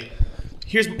either way,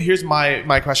 here's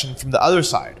my question from the other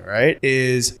side. Right?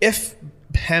 Is if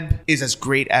hemp is as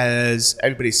great as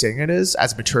everybody's saying it is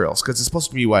as materials, because it's supposed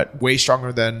to be way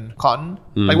stronger than cotton.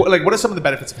 Like what are some of the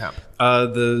benefits of hemp?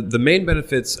 The main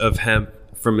benefits of hemp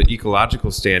from an ecological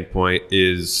standpoint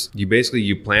is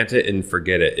you plant it and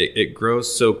forget it. It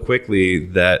grows so quickly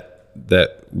that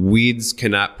weeds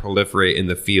cannot proliferate in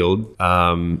the field.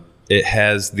 It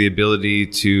has the ability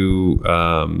to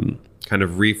kind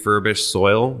of refurbish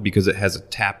soil because it has a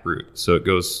taproot, so it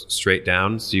goes straight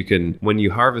down. So you can, when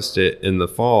you harvest it in the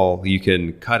fall, you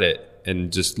can cut it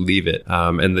and just leave it.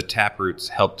 And the taproots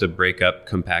help to break up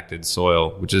compacted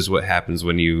soil, which is what happens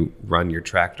when you run your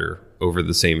tractor over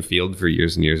the same field for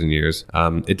years and years and years.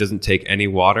 It doesn't take any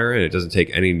water and it doesn't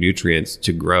take any nutrients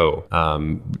to grow.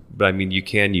 But I mean, you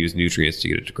can use nutrients to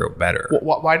get it to grow better.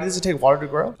 Why does it take water to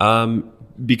grow?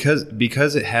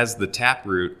 Because it has the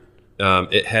taproot,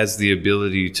 it has the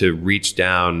ability to reach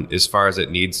down as far as it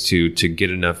needs to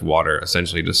get enough water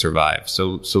essentially to survive.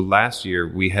 So last year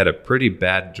we had a pretty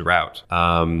bad drought,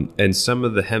 and some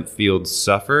of the hemp fields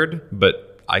suffered, but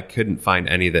I couldn't find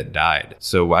any that died.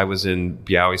 So I was in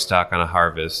Białystok on a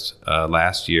harvest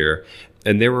last year,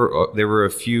 and there were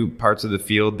a few parts of the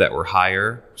field that were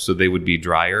higher, so they would be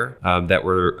drier, that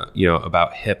were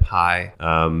about hip high.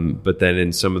 But then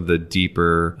in some of the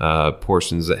deeper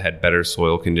portions that had better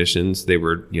soil conditions, they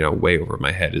were way over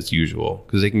my head as usual,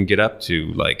 because they can get up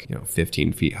to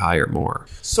 15 feet high or more.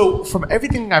 So from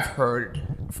everything I've heard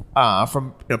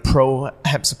from pro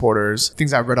hemp supporters,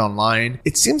 things I've read online,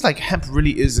 it seems like hemp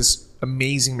really is this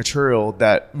amazing material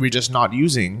that we're just not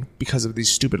using because of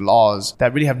these stupid laws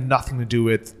that really have nothing to do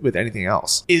with anything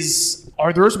else.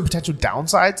 Are there some potential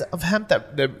downsides of hemp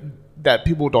that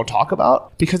people don't talk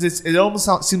about? Because it almost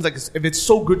seems like if it's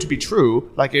so good to be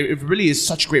true, like it really is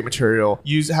such great material,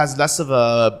 has less of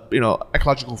a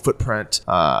ecological footprint,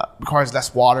 requires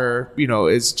less water,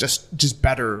 is just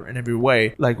better in every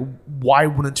way. Like, why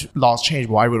wouldn't laws change?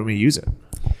 Why wouldn't we use it?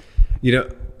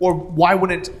 Or why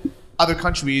wouldn't other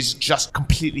countries just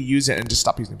completely use it and just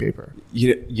stop using paper?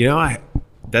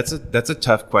 That's a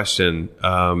tough question.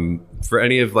 For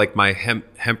any of like my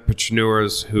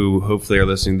hempreneurs who hopefully are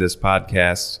listening to this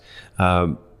podcast,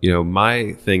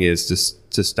 my thing is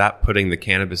to stop putting the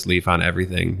cannabis leaf on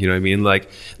everything. You know what I mean?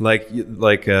 Like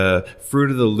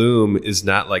Fruit of the Loom is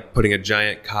not like putting a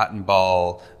giant cotton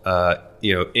ball,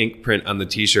 ink print on the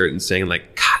t-shirt and saying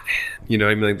like cotton. You know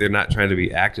what I mean? Like they're not trying to be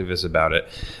activists about it.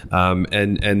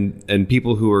 And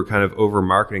people who are kind of over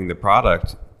marketing the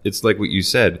product, it's like what you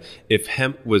said. If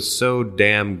hemp was so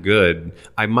damn good,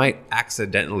 I might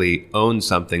accidentally own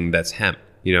something that's hemp.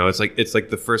 It's like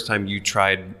the first time you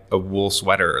tried a wool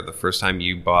sweater, or the first time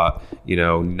you bought,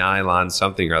 nylon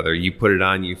something or other. You put it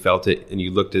on, you felt it, and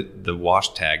you looked at the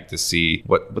wash tag to see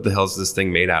what the hell is this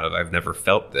thing made out of? I've never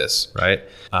felt this, right?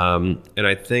 And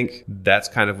I think that's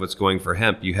kind of what's going for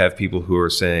hemp. You have people who are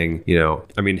saying,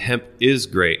 hemp is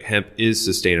great, hemp is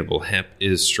sustainable, hemp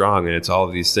is strong, and it's all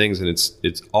of these things, and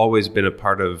it's always been a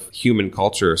part of human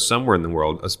culture somewhere in the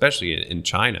world, especially in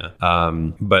China.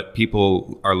 But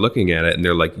people are looking at it and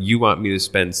they're like, you want me to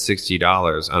spend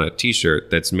 $60 on a t-shirt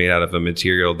that's made out of a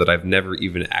material that I've never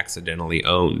even accidentally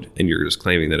owned, and you're just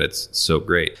claiming that it's so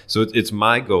great. So it's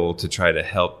my goal to try to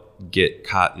help get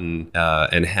cotton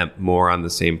and hemp more on the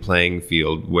same playing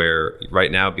field, where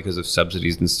right now, because of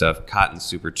subsidies and stuff, cotton's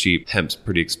super cheap, hemp's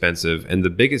pretty expensive. And the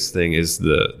biggest thing is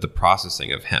the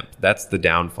processing of hemp. That's the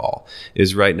downfall,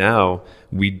 is right now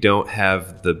we don't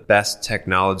have the best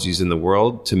technologies in the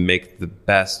world to make the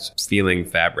best feeling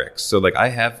fabrics. So like I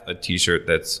have a t-shirt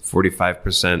that's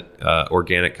 45%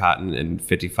 organic cotton and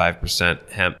 55%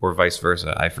 hemp, or vice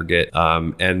versa, I forget.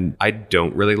 And I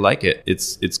don't really like it.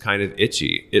 It's kind of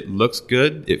itchy. It looks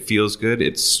good. It feels good.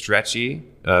 It's stretchy.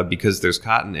 Because there's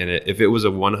cotton in it. If it was a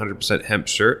 100% hemp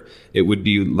shirt, it would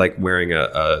be like wearing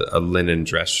a linen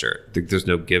dress shirt. There's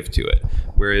no give to it.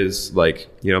 Whereas like,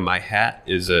 my hat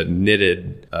is a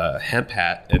knitted hemp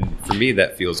hat. And for me,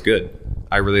 that feels good.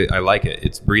 I like it.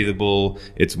 It's breathable.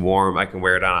 It's warm. I can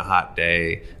wear it on a hot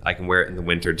day. I can wear it in the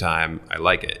winter time. I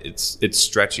like it. It's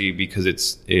stretchy because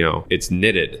it's it's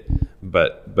knitted.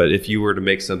 But if you were to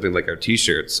make something like our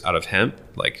t-shirts out of hemp,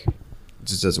 like, it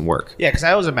just doesn't work. Yeah, because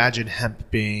I always imagine hemp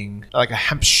being like a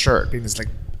hemp shirt, being this like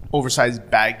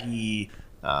oversized, baggy,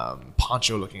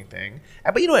 poncho looking thing.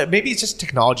 But you know what? Maybe it's just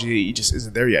technology just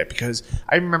isn't there yet, because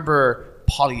I remember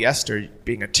polyester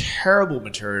being a terrible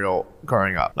material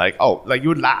growing up. Like you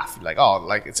would laugh. Like,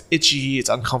 like it's itchy, it's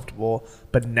uncomfortable.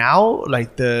 But now,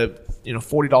 like the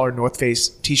 $40 North Face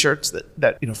t-shirts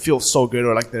that feel so good,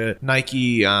 or like the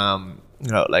Nike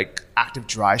like active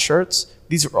dry shirts.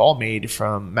 These are all made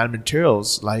from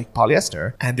materials like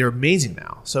polyester, and they're amazing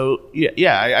now. So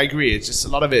I agree. It's just a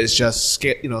lot of it is just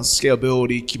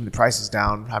scalability, keeping the prices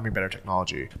down, having better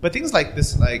technology. But things like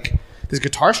this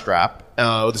guitar strap,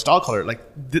 with the style color, like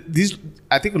these,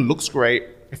 I think it looks great.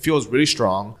 It feels really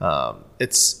strong.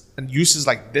 And uses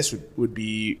like this would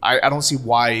be. I don't see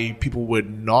why people would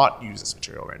not use this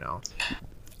material right now.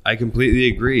 I completely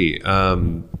agree.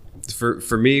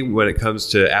 For me, when it comes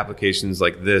to applications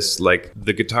like this, like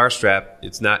the guitar strap,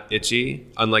 it's not itchy,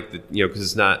 unlike because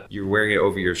it's not, you're wearing it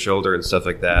over your shoulder and stuff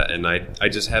like that. And I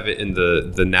just have it in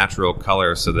the natural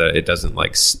color so that it doesn't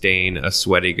like stain a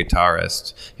sweaty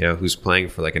guitarist, who's playing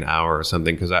for like an hour or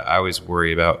something. Because I always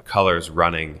worry about colors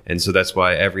running. And so that's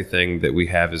why everything that we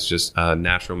have is just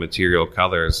natural material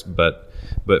colors. But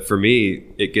for me,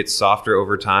 it gets softer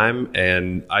over time,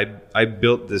 and I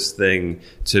built this thing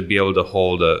to be able to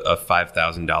hold a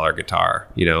 $5,000 guitar,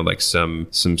 like some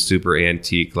super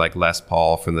antique like Les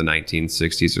Paul from the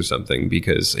 1960s or something,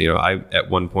 because I at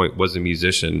one point was a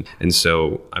musician, and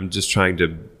so I'm just trying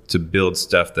to build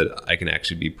stuff that I can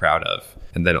actually be proud of,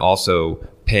 and then also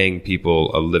paying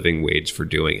people a living wage for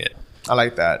doing it. I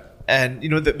like that. And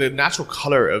the natural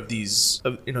color of this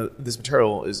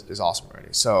material is awesome already.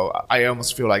 So I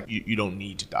almost feel like you don't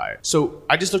need to dye it. So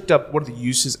I just looked up what are the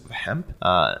uses of hemp.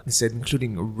 It said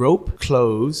including rope,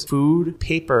 clothes, food,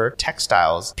 paper,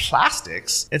 textiles,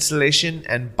 plastics, insulation,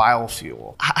 and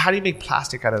biofuel. How do you make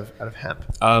plastic out of hemp?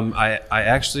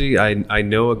 I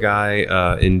know a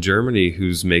guy in Germany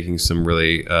who's making some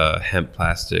really hemp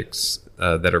plastics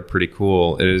that are pretty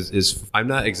cool. I'm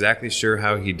not exactly sure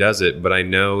how he does it, but I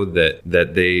know that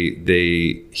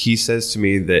he says to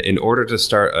me that in order to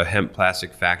start a hemp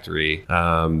plastic factory,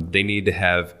 they need to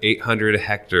have 800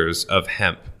 hectares of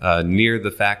hemp near the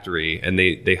factory, and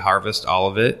they harvest all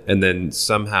of it, and then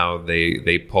somehow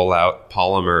they pull out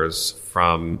polymers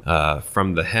from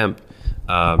the hemp.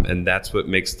 and that's what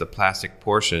makes the plastic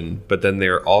portion. But then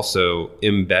they're also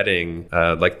embedding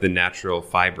like the natural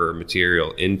fiber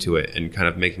material into it and kind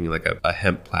of making like a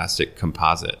hemp plastic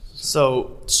composite.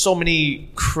 So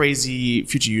many crazy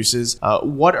future uses.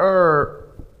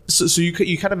 So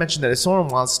you kind of mentioned that if someone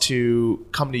wants to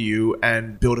come to you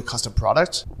and build a custom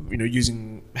product,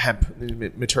 using hemp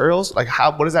materials, like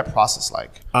what is that process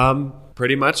like?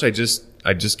 Pretty much, I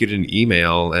just get an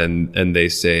email and they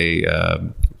say,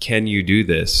 can you do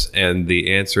this? And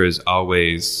the answer is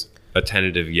always a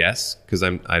tentative yes, because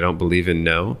I don't believe in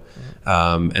no.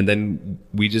 And then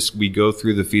we go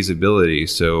through the feasibility.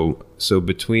 So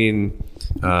between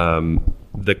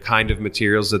the kind of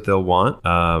materials that they'll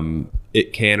want,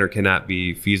 it can or cannot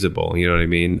be feasible. You know what I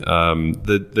mean?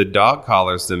 The dog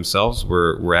collars themselves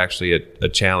were actually a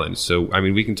challenge. So, I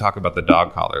mean, we can talk about the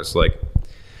dog collars. Like,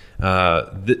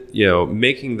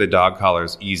 making the dog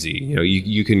collars easy.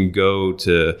 You can go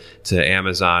to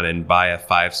Amazon and buy a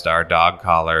 5-star dog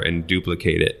collar and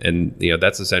duplicate it. And,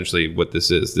 that's essentially what this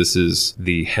is. This is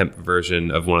the hemp version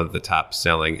of one of the top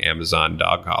selling Amazon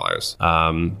dog collars.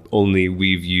 Only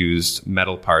we've used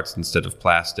metal parts instead of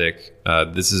plastic.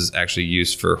 This is actually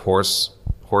used for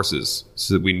horses,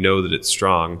 so that we know that it's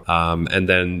strong. And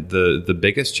then the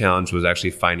biggest challenge was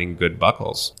actually finding good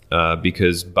buckles,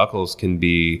 because buckles can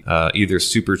be either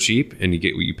super cheap and you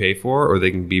get what you pay for, or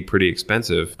they can be pretty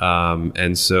expensive.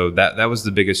 And so that was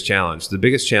the biggest challenge. The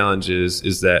biggest challenge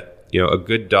is that a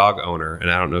good dog owner, and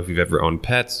I don't know if you've ever owned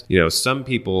pets, some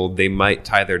people, they might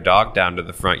tie their dog down to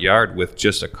the front yard with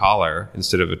just a collar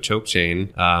instead of a choke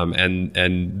chain.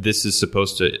 And this is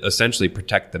supposed to essentially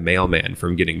protect the mailman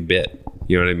from getting bit.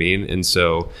 You know what I mean? And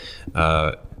so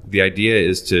the idea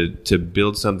is to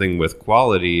build something with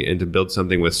quality and to build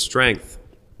something with strength.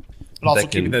 But also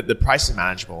keeping the price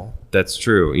manageable. That's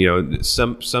true.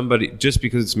 Somebody, just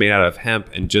because it's made out of hemp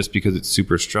and just because it's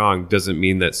super strong doesn't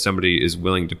mean that somebody is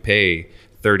willing to pay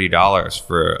 $30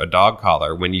 for a dog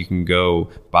collar when you can go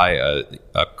buy a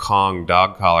Kong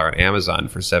dog collar on Amazon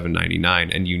for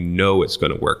 $7.99 and it's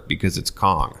going to work because it's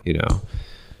Kong.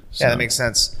 So. Yeah, that makes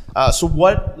sense. So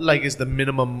what is the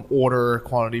minimum order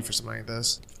quantity for something like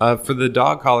this? For the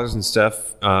dog collars and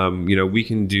stuff, we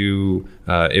can do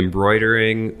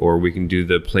embroidering, or we can do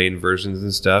the plain versions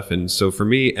and stuff. And so for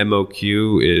me,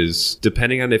 MOQ is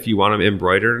depending on if you want them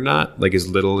embroidered or not, like as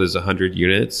little as 100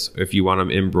 units. If you want them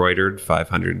embroidered,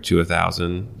 500 to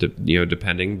 1,000,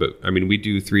 depending. But I mean, we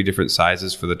do 3 different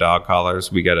sizes for the dog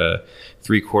collars. We got a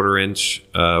 3/4 inch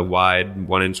wide,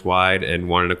 1 inch wide, and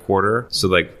 1 1/4. So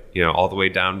all the way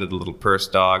down to the little purse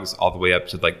dogs, all the way up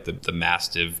to the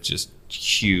mastiff, just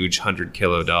huge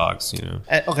 100-kilo dogs.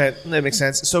 Okay, that makes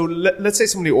sense. So let's say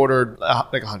somebody ordered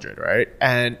 100, right?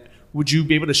 And would you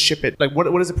be able to ship it?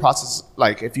 What is the process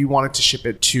like if you wanted to ship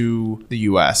it to the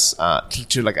U.S.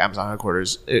 to Amazon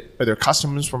headquarters? Are there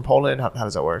customs from Poland? How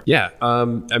does that work? Yeah,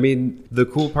 I mean, the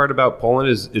cool part about Poland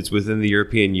is it's within the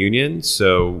European Union.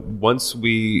 So once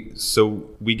we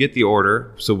get the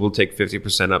order, so we'll take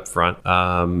 50% up front,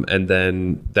 and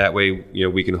then that way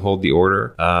we can hold the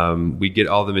order. We get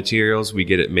all the materials, we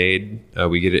get it made,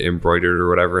 we get it embroidered or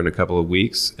whatever in a couple of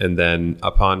weeks, and then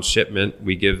upon shipment,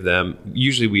 we give them.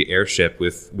 Usually we airship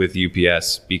with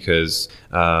UPS because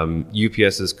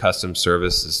UPS's custom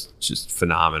service is just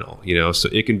phenomenal, so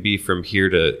it can be from here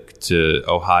to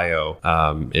Ohio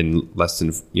in less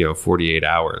than 48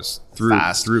 hours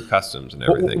through customs and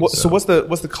everything. So what's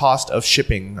the cost of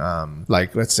shipping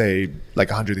let's say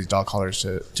 100 of these dog collars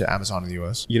to Amazon in the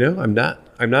US? I'm not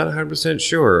 100%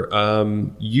 sure.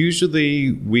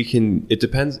 Usually we can,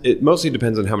 it mostly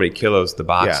depends on how many kilos the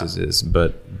boxes is,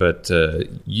 but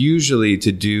usually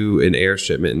to do an air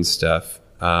shipment and stuff,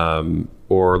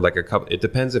 or a couple, it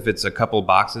depends if it's a couple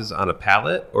boxes on a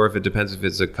pallet or if it depends if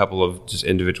it's a couple of just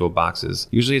individual boxes.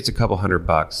 Usually it's a couple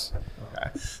 $100. Okay.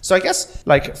 So I guess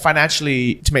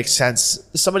financially, to make sense,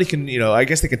 somebody can, I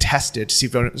guess they can test it to see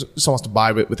if someone wants to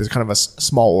buy it with this kind of a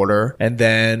small order, and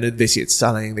then they see it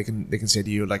selling. They can say to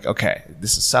you okay,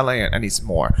 this is selling, I need some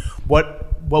more. What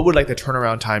would the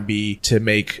turnaround time be to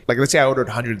make, let's say I ordered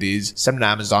 100 of these, send them to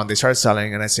Amazon, they started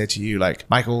selling, and I say to you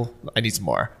Michael, I need some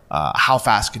more. How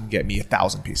fast can you get me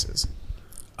 1,000 pieces?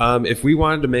 If we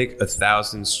wanted to make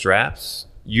 1,000 straps,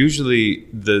 usually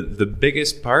the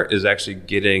biggest part is actually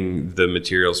getting the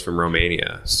materials from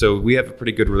Romania. So we have a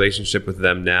pretty good relationship with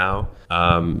them now.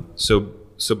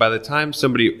 So by the time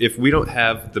if we don't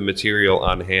have the material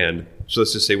on hand, so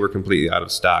let's just say we're completely out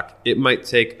of stock, it might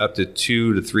take up to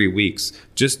 2 to 3 weeks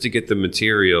just to get the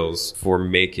materials for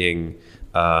making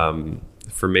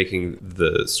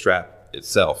the strap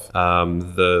itself.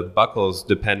 The buckles,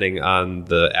 depending on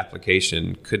the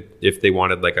application, could, if they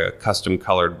wanted like a custom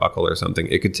colored buckle or something,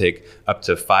 it could take up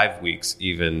to 5 weeks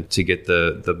even to get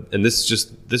the and this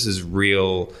is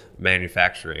real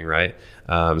manufacturing, right?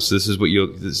 So this is what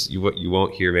you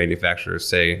won't hear manufacturers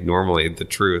say normally, the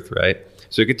truth, right?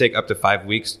 So it could take up to 5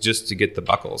 weeks just to get the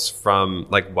buckles from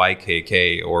like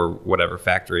YKK or whatever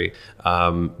factory.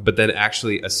 But then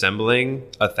actually assembling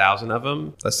 1,000 of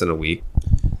them, less than a week.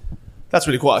 That's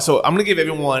really cool. So I'm going to give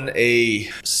everyone a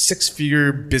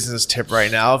 6-figure business tip right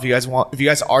now. If you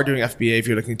guys are doing FBA, if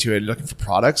you're looking for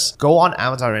products, go on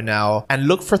Amazon right now and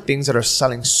look for things that are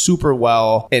selling super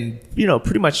well in,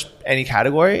 pretty much any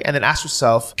category. And then ask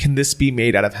yourself, can this be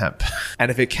made out of hemp? And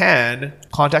if it can,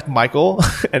 contact Michael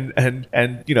and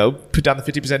put down the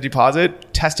 50%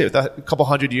 deposit, test it with a couple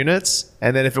hundred units.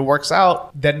 And then if it works out,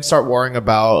 then start worrying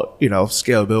about,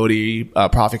 scalability,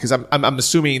 profit. Cause I'm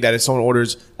assuming that if someone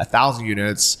orders 1,000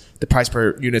 units, the price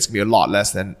per unit is gonna be a lot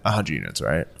less than 100 units,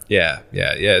 right? Yeah.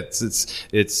 It's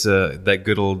that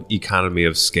good old economy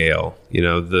of scale.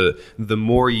 The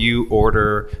more you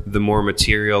order, the more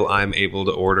material I'm able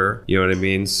to order. You know what I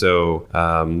mean? So,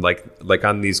 like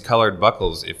on these colored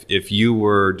buckles, if you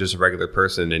were just a regular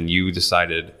person and you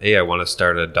decided, hey, I want to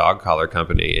start a dog collar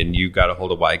company, and you got a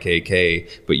hold of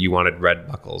YKK, but you wanted red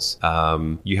buckles,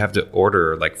 you have to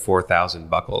order like 4,000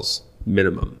 buckles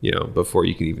minimum, before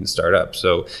you can even start up.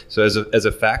 So as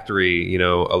a factory, a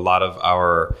lot of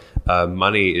our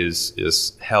money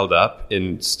is held up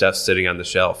in stuff sitting on the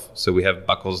shelf. So we have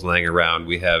buckles laying around.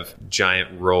 We have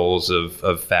giant rolls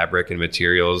of fabric and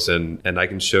materials, and I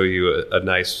can show you a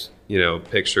nice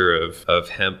picture of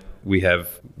hemp. We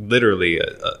have literally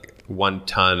 1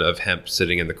 ton of hemp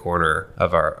sitting in the corner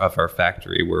of our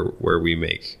factory where we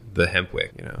make the hemp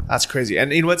wick. That's crazy.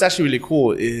 And what's actually really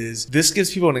cool is this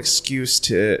gives people an excuse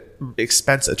to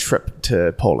expense a trip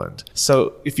to Poland.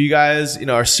 So if you guys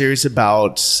are serious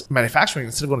about manufacturing,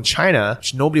 instead of going to China,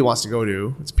 which nobody wants to go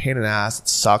to, it's a pain in the ass, it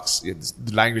sucks, it's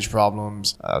the language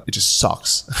problems, it just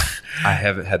sucks. I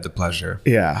haven't had the pleasure.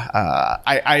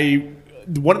 I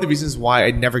one of the reasons why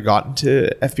I never got into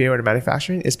FBA or into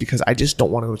manufacturing is because I just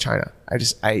don't want to go to China. I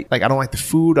don't like the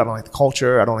food. I don't like the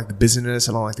culture. I don't like the busyness.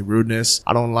 I don't like the rudeness.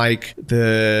 I don't like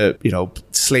the,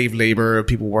 slave labor of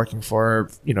people working for,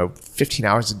 15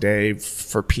 hours a day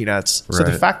for peanuts. Right. So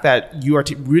the fact that you are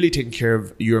really taking care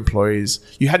of your employees,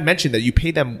 you had mentioned that you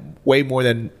pay them way more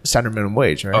than standard minimum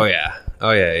wage, right? Oh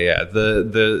yeah.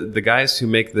 The guys who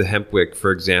make the hemp wick,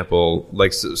 for example,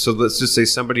 like so let's just say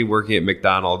somebody working at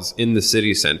McDonald's in the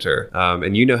city center,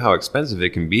 and you know how expensive it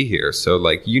can be here. So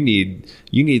like you need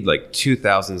like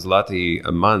 2,000 zloty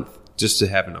a month just to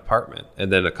have an apartment,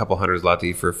 and then a couple hundred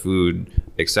zloty for food,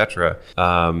 etc.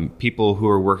 People who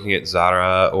are working at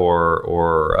Zara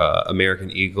or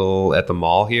American Eagle at the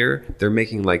mall here, they're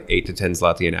making like 8 to 10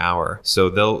 zloty an hour. So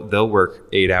they'll work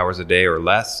 8 hours a day or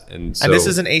less, and this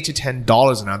isn't $8 to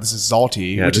 $10 an hour. This is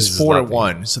zloty, which is 4 to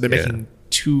 1. So they're making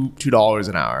 $2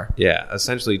 an hour. Yeah,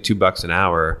 essentially $2 an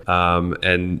hour.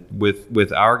 And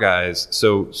with our guys,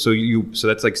 so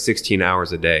that's like 16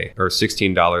 hours a day, or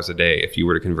 $16 a day if you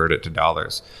were to convert it to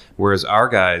dollars. Whereas our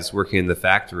guys working in the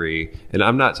factory, and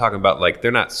I'm not talking about like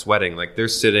they're not sweating, like they're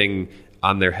sitting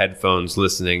on their headphones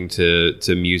listening to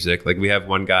music. Like we have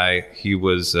one guy, he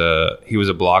was a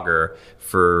blogger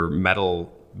for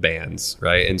metal bands,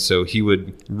 right? And so he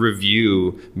would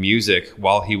review music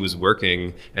while he was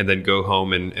working, and then go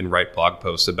home and write blog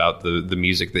posts about the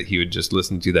music that he would just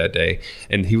listen to that day.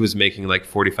 And he was making like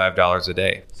 $45 a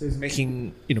day. So he's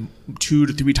making 2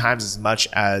 to 3 times as much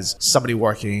as somebody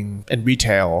working in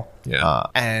retail. Yeah.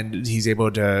 And he's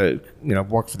able to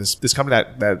work for this company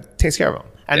that takes care of him.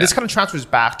 And this kind of transfers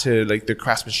back to like the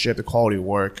craftsmanship, the quality of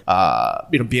work,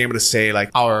 being able to say like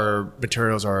our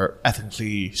materials are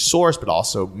ethically sourced, but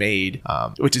also made,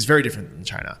 which is very different than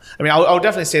China. I mean, I would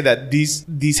definitely say that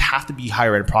these have to be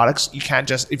higher end products. You can't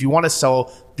just, if you want to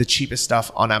sell the cheapest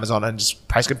stuff on Amazon and just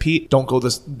price compete, don't go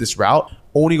this route.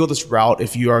 Only go this route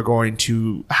if you are going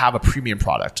to have a premium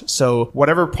product. So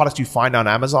whatever product you find on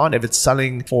Amazon, if it's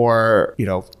selling for,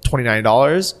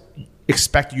 $29,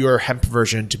 expect your hemp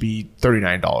version to be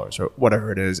 $39 or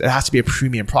whatever it is. It has to be a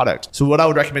premium product. So what I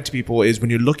would recommend to people is when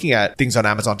you're looking at things on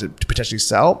Amazon to potentially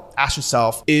sell, ask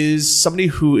yourself, is somebody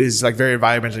who is like very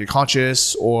environmentally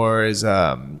conscious, or is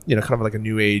kind of like a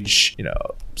new age,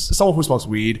 someone who smokes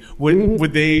weed,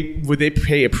 would they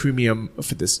pay a premium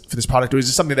for this product, or is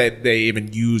it something that they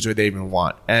even use or they even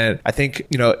want? And I think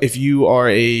if you are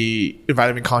a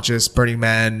environment conscious Burning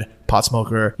Man pot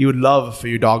smoker, you would love for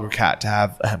your dog or cat to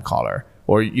have a hemp collar,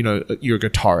 or you're a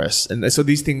guitarist, and so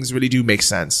these things really do make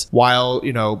sense. While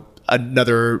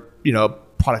another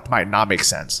product might not make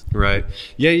sense. Right.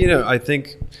 Yeah. I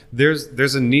think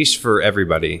there's a niche for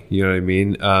everybody. You know what I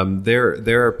mean?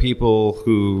 There are people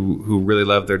who really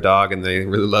love their dog and they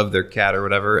really love their cat or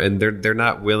whatever, and they're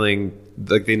not willing.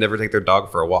 Like they never take their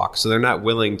dog for a walk, so they're not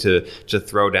willing to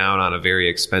throw down on a very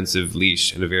expensive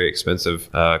leash and a very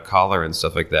expensive collar and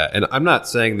stuff like that. And I'm not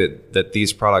saying that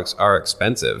these products are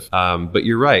expensive, but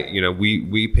you're right.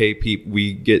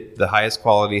 We get the highest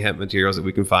quality hemp materials that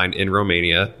we can find in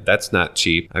Romania. That's not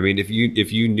cheap. I mean, if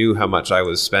you knew how much I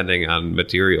was spending on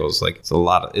materials, like it's a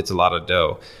lot of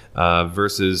dough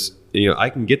versus. I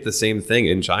can get the same thing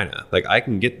in China. Like I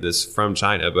can get this from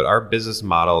China, but our business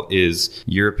model is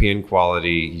European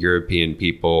quality, European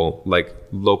people, like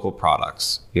local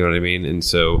products. You know what I mean? And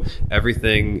so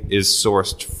everything is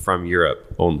sourced from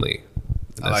Europe only.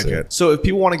 I like it. So if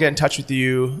people want to get in touch with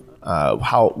you,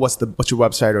 what's your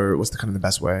website, or what's the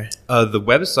best way? The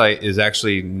website is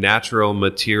actually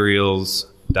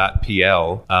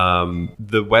naturalmaterials.pl.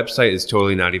 The website is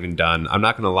totally not even done. I'm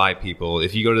not going to lie, people.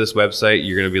 If you go to this website,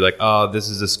 you're going to be like, oh, this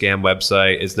is a scam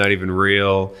website. It's not even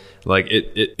real. Like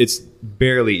it's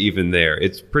barely even there.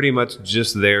 It's pretty much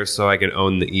just there so I can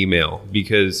own the email,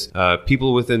 because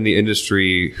people within the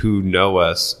industry who know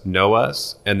us,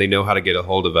 and they know how to get a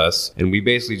hold of us. And we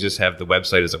basically just have the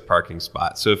website as a parking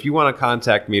spot. So if you want to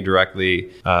contact me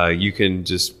directly, you can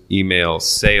just email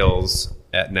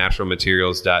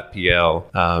sales@naturalmaterials.pl.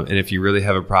 And if you really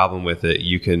have a problem with it,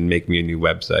 you can make me a new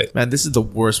website. Man, this is the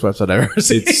worst website I've ever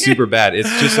seen. It's super bad. It's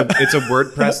just it's a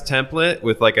WordPress template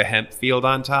with like a hemp field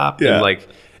on top. Yeah. And like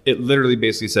it literally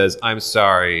basically says, I'm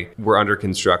sorry, we're under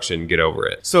construction, get over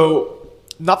it. So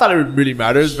not that it really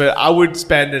matters, but I would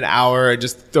spend an hour and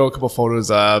just throw a couple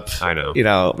photos up. I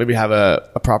know. Maybe have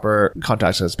a proper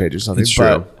contact us page or something. It's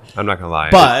true. I'm not gonna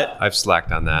lie, but I've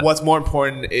slacked on that. What's more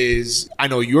important is I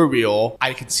know you're real.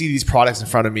 I can see these products in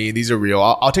front of me. These are real.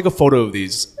 I'll take a photo of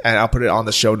these and I'll put it on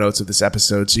the show notes of this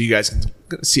episode so you guys can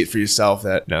see it for yourself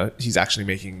that he's actually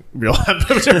making real hemp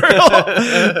material.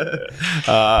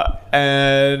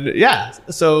 And yeah,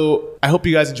 so I hope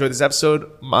you guys enjoyed this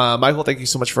episode. Michael, thank you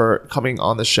so much for coming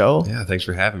on the show. Yeah, thanks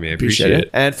for having me. I appreciate it.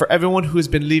 And for everyone who has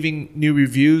been leaving new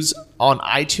reviews on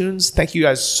iTunes, thank you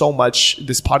guys so much.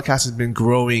 This podcast has been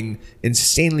growing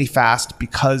insanely fast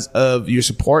because of your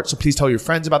support. So please tell your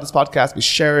friends about this podcast. Please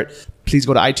share it. Please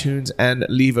go to iTunes and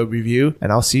leave a review.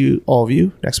 And I'll see all of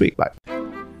you next week. Bye.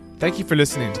 Thank you for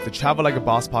listening to the Travel Like a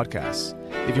Boss podcast.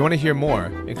 If you want to hear more,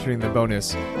 including the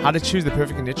bonus How to Choose the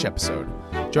Perfect Niche episode,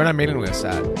 join our mailing list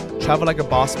at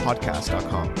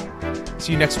travellikeabosspodcast.com.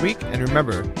 See you next week. And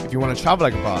remember, if you want to travel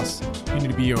like a boss, you need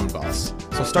to be your own boss.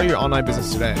 So start your online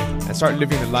business today and start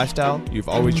living the lifestyle you've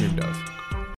always dreamed of.